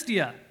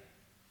Philistia.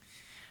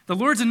 The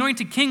Lord's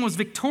anointed king was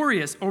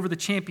victorious over the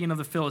champion of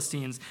the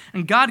Philistines,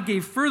 and God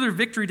gave further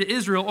victory to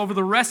Israel over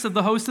the rest of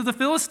the host of the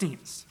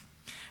Philistines.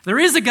 There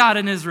is a God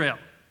in Israel.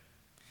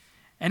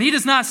 And he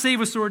does not save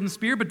with sword and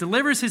spear, but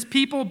delivers his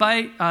people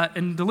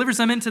and delivers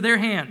them into their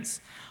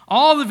hands.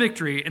 All the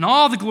victory and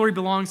all the glory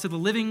belongs to the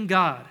living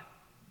God.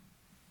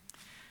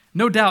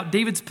 No doubt,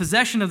 David's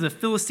possession of the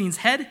Philistines'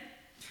 head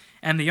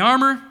and the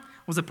armor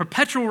was a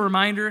perpetual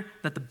reminder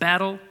that the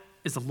battle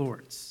is the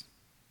Lord's.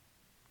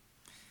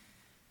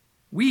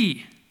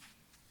 We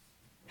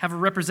have a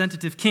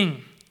representative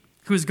king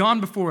who has gone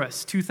before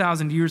us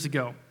 2,000 years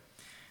ago.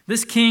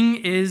 This king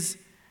is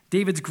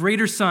David's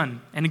greater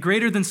son, and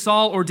greater than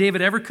Saul or David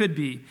ever could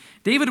be.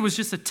 David was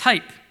just a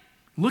type,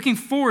 looking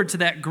forward to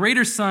that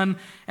greater son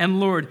and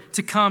Lord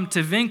to come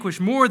to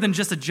vanquish more than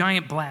just a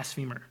giant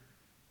blasphemer.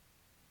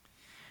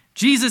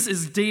 Jesus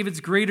is David's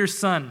greater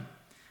son,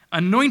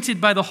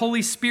 anointed by the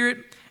Holy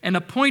Spirit and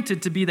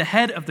appointed to be the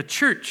head of the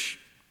church.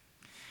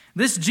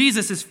 This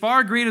Jesus is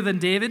far greater than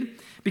David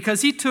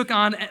because he took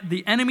on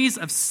the enemies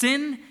of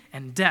sin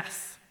and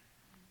death,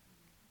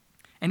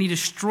 and he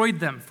destroyed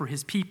them for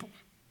his people.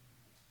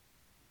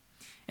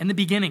 In the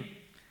beginning,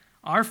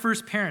 our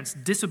first parents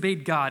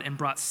disobeyed God and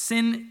brought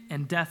sin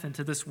and death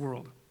into this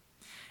world.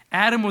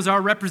 Adam was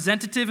our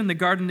representative in the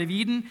Garden of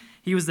Eden.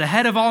 He was the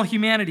head of all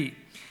humanity.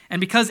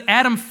 And because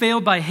Adam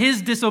failed by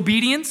his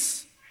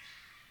disobedience,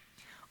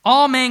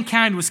 all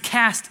mankind was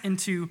cast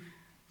into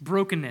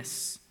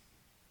brokenness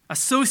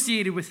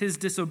associated with his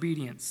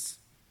disobedience.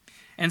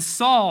 And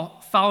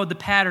Saul followed the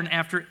pattern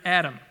after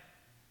Adam,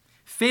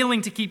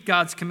 failing to keep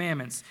God's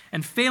commandments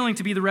and failing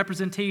to be the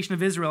representation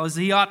of Israel as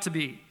he ought to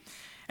be.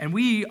 And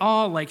we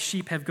all, like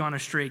sheep, have gone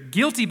astray,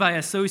 guilty by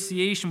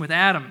association with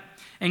Adam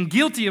and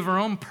guilty of our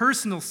own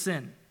personal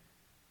sin.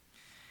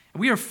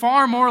 We are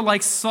far more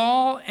like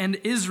Saul and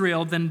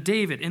Israel than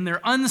David in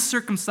their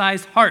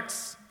uncircumcised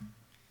hearts,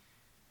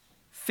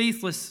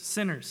 faithless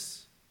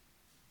sinners.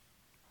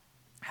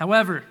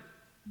 However,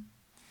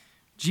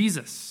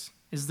 Jesus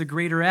is the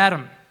greater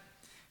Adam,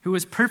 who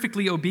is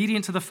perfectly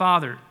obedient to the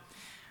Father.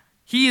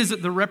 He is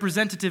the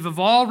representative of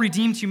all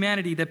redeemed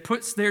humanity that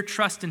puts their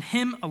trust in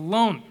him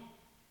alone.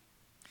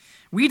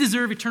 We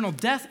deserve eternal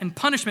death and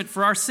punishment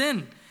for our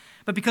sin,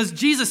 but because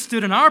Jesus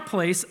stood in our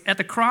place at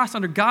the cross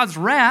under God's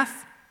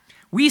wrath,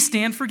 we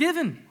stand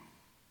forgiven.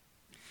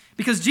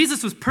 Because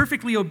Jesus was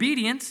perfectly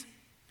obedient,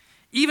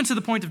 even to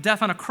the point of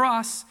death on a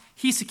cross,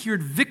 he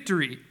secured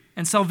victory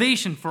and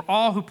salvation for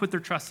all who put their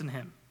trust in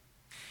him.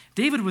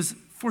 David was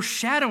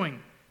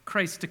foreshadowing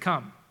Christ to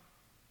come,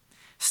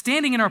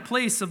 standing in our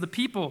place of the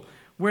people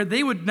where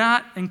they would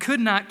not and could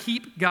not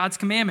keep God's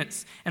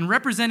commandments and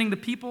representing the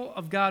people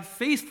of God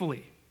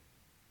faithfully.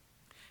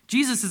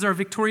 Jesus is our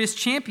victorious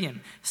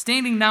champion,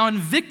 standing now in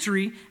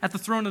victory at the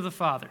throne of the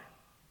Father.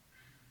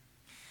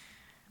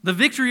 The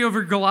victory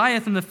over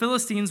Goliath and the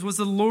Philistines was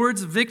the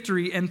Lord's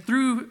victory, and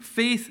through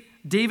faith,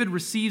 David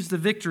receives the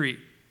victory.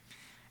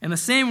 In the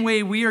same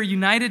way, we are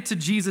united to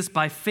Jesus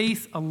by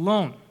faith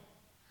alone.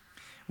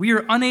 We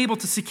are unable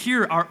to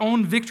secure our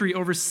own victory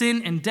over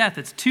sin and death.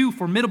 It's too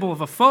formidable of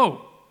a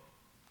foe.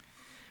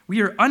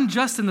 We are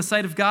unjust in the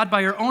sight of God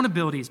by our own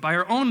abilities, by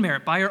our own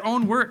merit, by our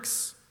own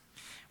works.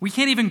 We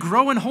can't even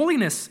grow in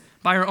holiness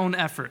by our own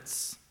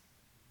efforts.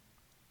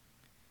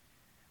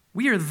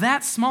 We are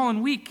that small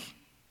and weak.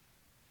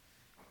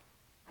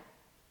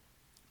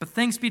 But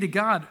thanks be to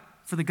God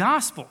for the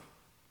gospel.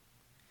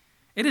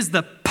 It is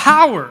the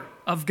power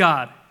of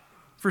God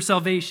for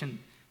salvation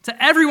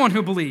to everyone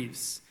who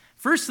believes.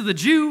 First to the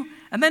Jew,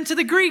 and then to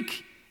the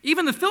Greek.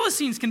 Even the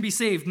Philistines can be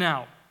saved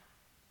now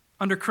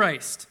under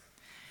Christ.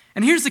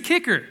 And here's the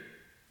kicker.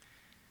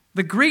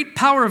 The great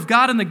power of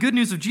God and the good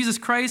news of Jesus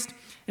Christ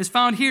is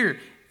found here.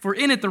 For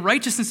in it the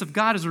righteousness of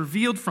God is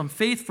revealed from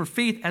faith for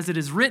faith, as it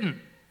is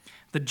written,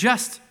 the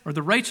just or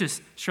the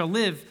righteous shall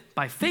live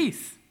by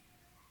faith.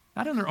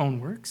 Not in their own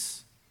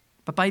works,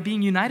 but by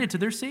being united to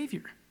their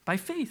Savior, by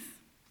faith,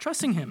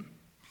 trusting him.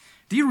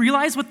 Do you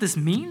realize what this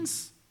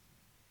means?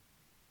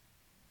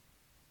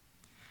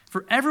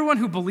 For everyone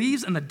who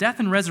believes in the death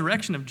and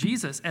resurrection of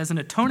Jesus as an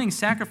atoning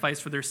sacrifice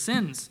for their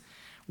sins,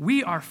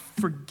 we are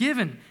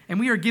forgiven and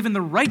we are given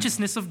the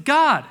righteousness of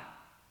God.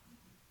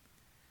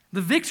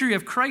 The victory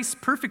of Christ's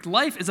perfect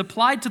life is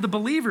applied to the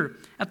believer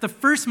at the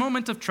first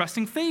moment of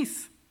trusting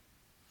faith.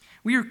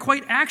 We are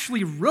quite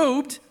actually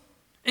robed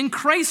in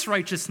Christ's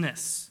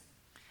righteousness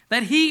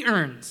that he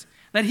earns,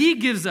 that he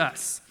gives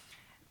us.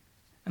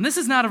 And this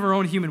is not of our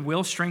own human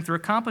will, strength, or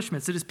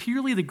accomplishments. It is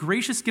purely the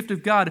gracious gift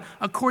of God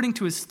according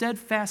to his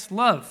steadfast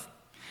love.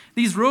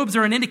 These robes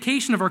are an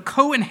indication of our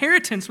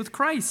co-inheritance with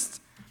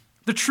Christ,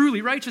 the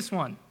truly righteous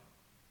one.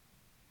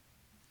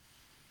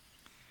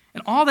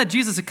 And all that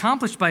Jesus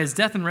accomplished by his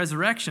death and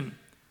resurrection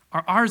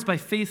are ours by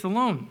faith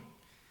alone.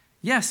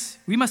 Yes,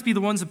 we must be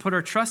the ones that put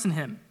our trust in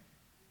him.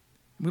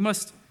 We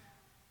must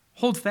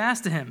hold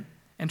fast to him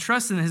and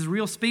trust in his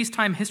real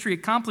space-time history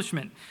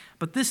accomplishment.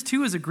 But this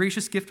too is a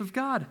gracious gift of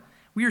God.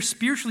 We are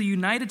spiritually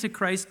united to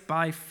Christ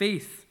by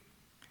faith.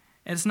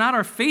 And it's not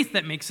our faith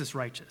that makes us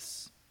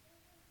righteous.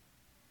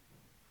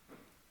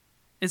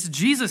 It's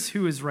Jesus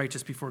who is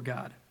righteous before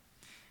God.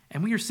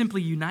 And we are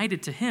simply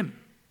united to him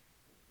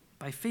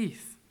by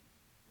faith.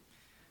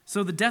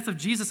 So the death of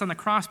Jesus on the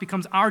cross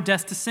becomes our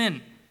death to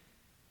sin.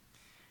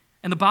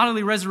 And the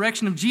bodily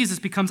resurrection of Jesus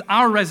becomes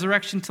our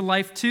resurrection to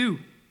life too.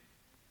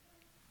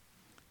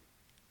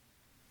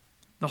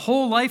 The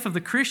whole life of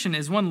the Christian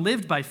is one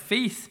lived by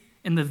faith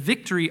in the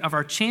victory of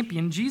our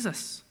champion,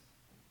 Jesus.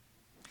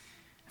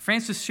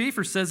 Francis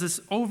Schaeffer says this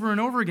over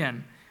and over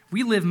again.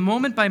 We live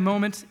moment by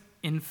moment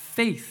in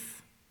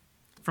faith,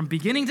 from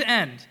beginning to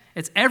end.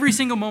 It's every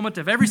single moment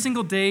of every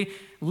single day,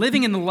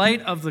 living in the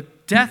light of the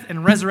death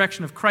and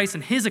resurrection of Christ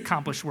and his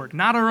accomplished work,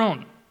 not our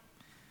own.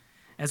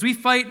 As we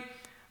fight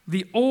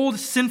the old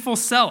sinful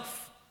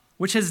self,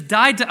 which has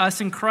died to us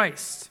in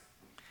Christ,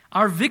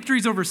 our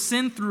victories over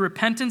sin through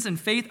repentance and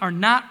faith are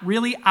not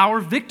really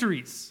our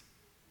victories.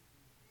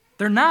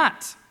 They're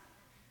not.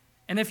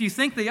 And if you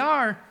think they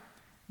are,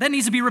 that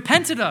needs to be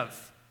repented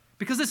of,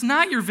 because it's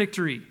not your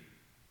victory.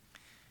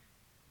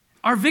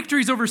 Our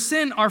victories over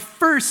sin are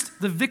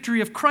first the victory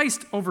of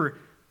Christ over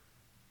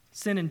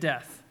sin and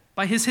death,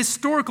 by his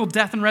historical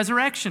death and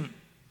resurrection.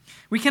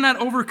 We cannot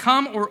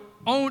overcome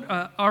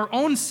our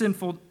own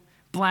sinful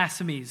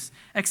blasphemies,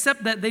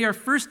 except that they are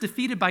first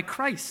defeated by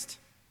Christ,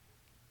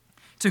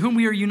 to whom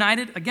we are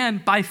united,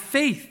 again, by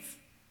faith.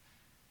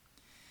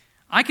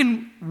 I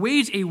can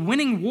wage a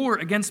winning war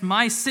against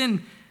my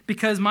sin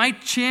because my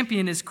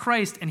champion is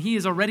Christ and he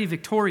is already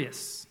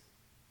victorious.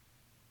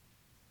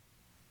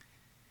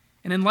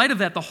 And in light of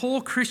that, the whole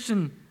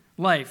Christian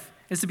life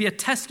is to be a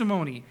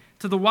testimony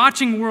to the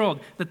watching world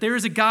that there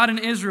is a God in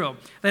Israel,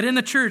 that in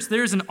the church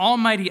there is an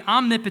almighty,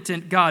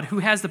 omnipotent God who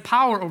has the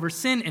power over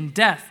sin and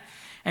death,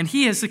 and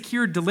he has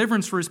secured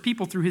deliverance for his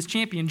people through his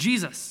champion,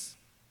 Jesus.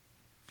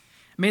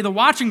 May the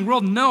watching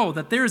world know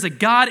that there is a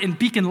God in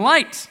Beacon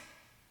Light,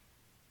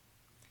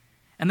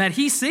 and that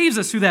he saves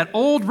us through that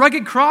old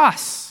rugged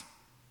cross.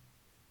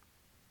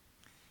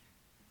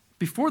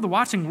 Before the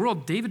watching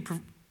world, David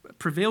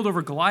prevailed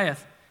over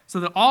Goliath so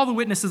that all the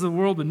witnesses of the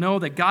world would know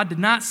that God did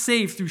not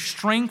save through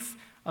strength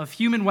of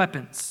human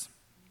weapons.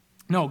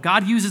 No,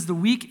 God uses the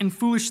weak and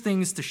foolish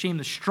things to shame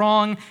the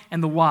strong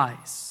and the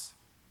wise.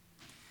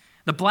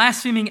 The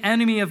blaspheming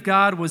enemy of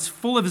God was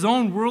full of his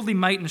own worldly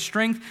might and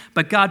strength,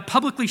 but God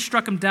publicly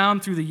struck him down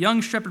through the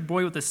young shepherd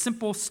boy with a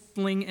simple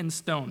sling and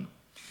stone.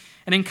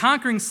 And in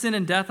conquering sin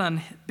and death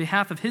on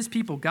behalf of his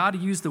people, God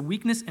used the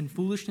weakness and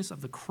foolishness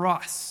of the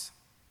cross.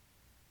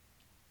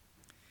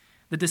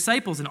 The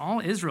disciples and all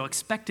Israel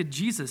expected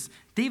Jesus,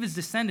 David's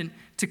descendant,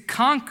 to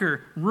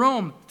conquer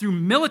Rome through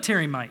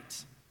military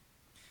might.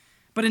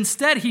 But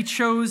instead, he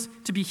chose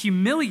to be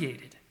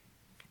humiliated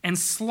and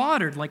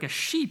slaughtered like a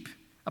sheep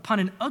upon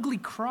an ugly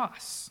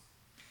cross.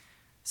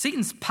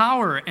 Satan's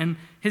power and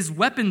his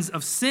weapons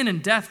of sin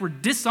and death were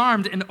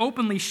disarmed and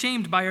openly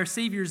shamed by our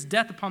Savior's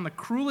death upon the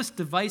cruelest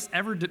device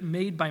ever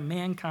made by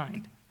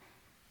mankind.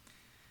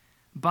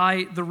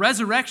 By the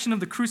resurrection of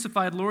the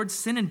crucified Lord,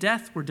 sin and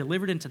death were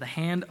delivered into the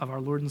hand of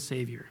our Lord and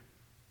Savior.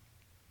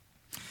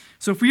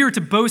 So if we are to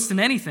boast in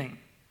anything,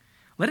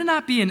 let it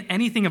not be in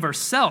anything of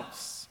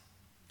ourselves.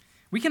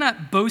 We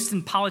cannot boast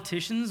in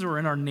politicians or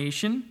in our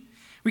nation.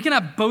 We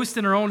cannot boast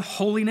in our own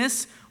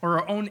holiness or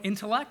our own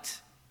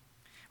intellect.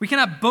 We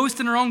cannot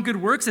boast in our own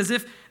good works as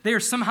if they are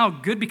somehow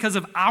good because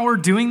of our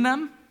doing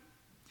them.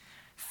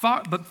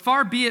 But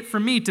far be it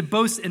from me to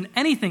boast in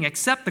anything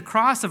except the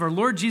cross of our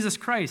Lord Jesus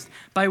Christ,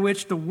 by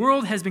which the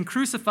world has been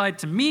crucified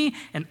to me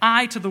and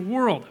I to the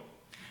world.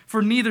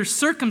 For neither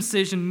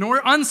circumcision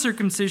nor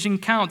uncircumcision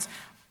counts,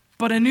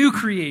 but a new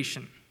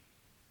creation.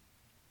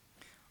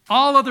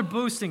 All other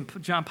boasting,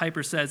 John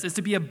Piper says, is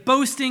to be a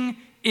boasting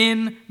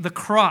in the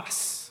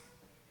cross.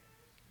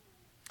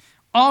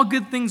 All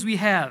good things we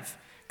have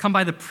come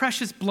by the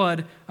precious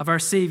blood of our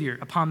Savior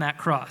upon that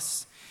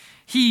cross.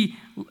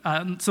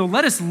 So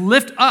let us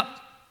lift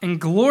up and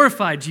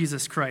glorify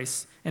Jesus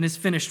Christ and his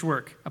finished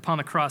work upon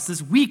the cross,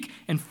 this weak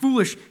and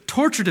foolish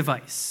torture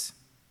device.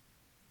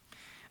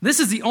 This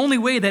is the only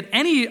way that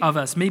any of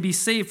us may be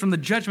saved from the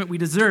judgment we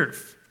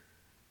deserve.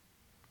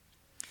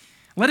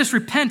 Let us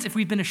repent if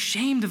we've been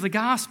ashamed of the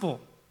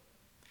gospel,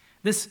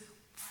 this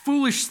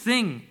foolish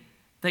thing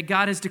that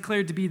God has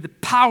declared to be the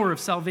power of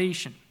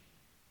salvation.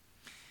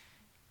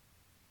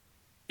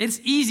 It's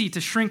easy to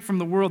shrink from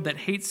the world that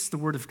hates the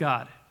word of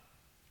God,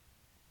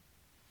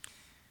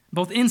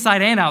 both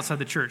inside and outside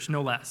the church,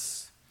 no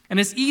less. And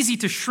it's easy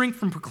to shrink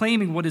from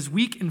proclaiming what is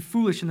weak and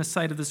foolish in the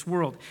sight of this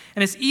world.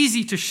 And it's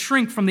easy to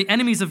shrink from the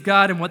enemies of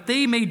God and what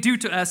they may do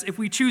to us if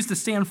we choose to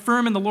stand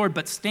firm in the Lord,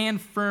 but stand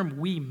firm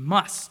we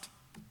must.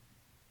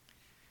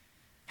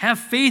 Have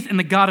faith in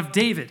the God of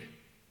David.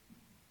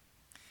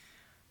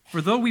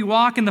 For though we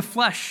walk in the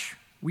flesh,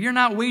 we are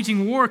not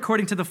waging war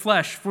according to the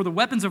flesh, for the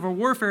weapons of our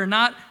warfare are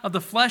not of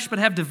the flesh, but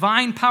have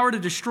divine power to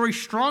destroy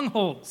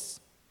strongholds.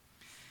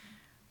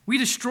 We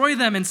destroy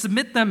them and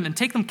submit them and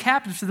take them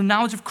captive to the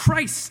knowledge of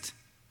Christ.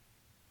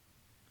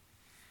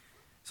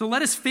 So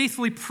let us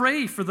faithfully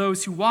pray for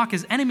those who walk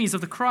as enemies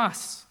of the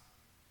cross,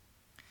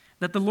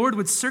 that the Lord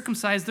would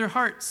circumcise their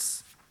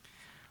hearts.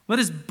 Let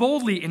us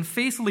boldly and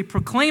faithfully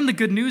proclaim the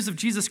good news of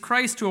Jesus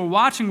Christ to a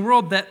watching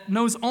world that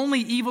knows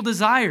only evil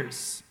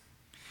desires.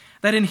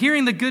 that in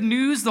hearing the good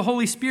news, the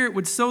Holy Spirit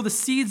would sow the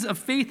seeds of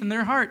faith in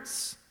their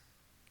hearts.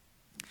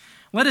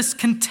 Let us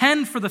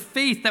contend for the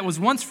faith that was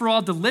once for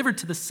all delivered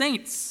to the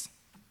saints,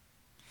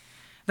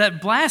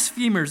 that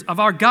blasphemers of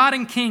our God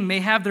and King may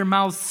have their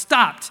mouths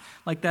stopped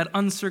like that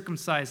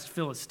uncircumcised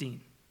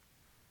Philistine.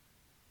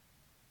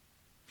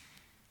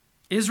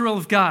 Israel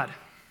of God,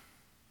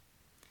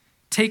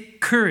 take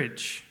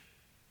courage.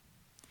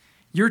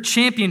 Your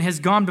champion has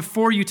gone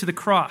before you to the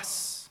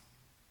cross.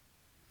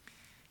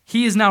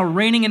 He is now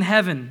reigning in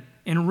heaven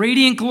in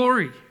radiant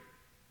glory.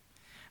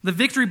 The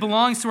victory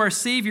belongs to our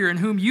Savior in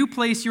whom you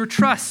place your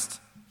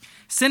trust.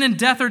 Sin and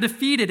death are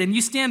defeated, and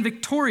you stand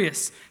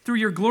victorious through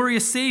your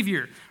glorious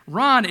Savior.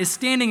 Ron is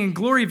standing in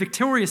glory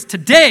victorious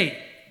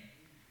today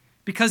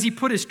because he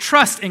put his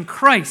trust in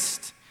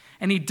Christ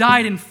and he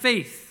died in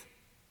faith.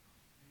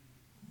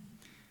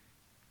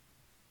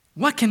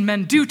 What can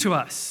men do to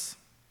us?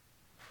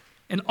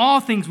 In all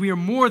things we are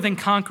more than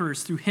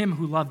conquerors through him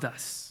who loved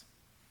us.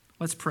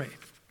 Let's pray.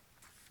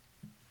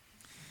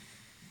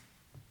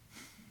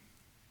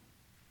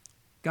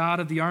 God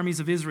of the armies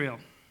of Israel,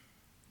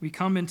 we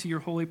come into your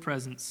holy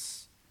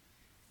presence.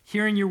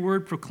 Hearing your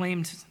word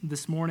proclaimed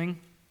this morning,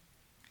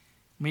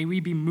 may we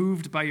be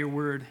moved by your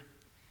word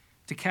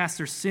to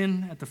cast our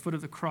sin at the foot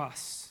of the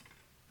cross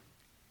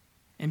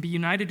and be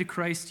united to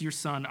Christ, your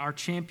Son, our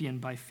champion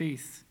by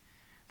faith,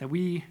 that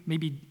we may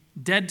be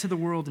dead to the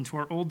world and to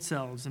our old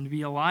selves and to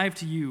be alive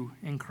to you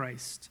in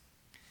Christ.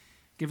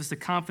 Give us the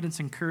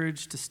confidence and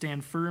courage to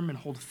stand firm and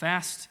hold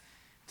fast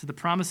to the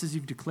promises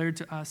you've declared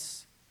to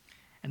us,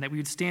 and that we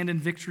would stand in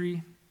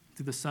victory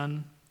through the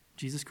Son,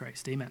 Jesus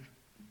Christ. Amen.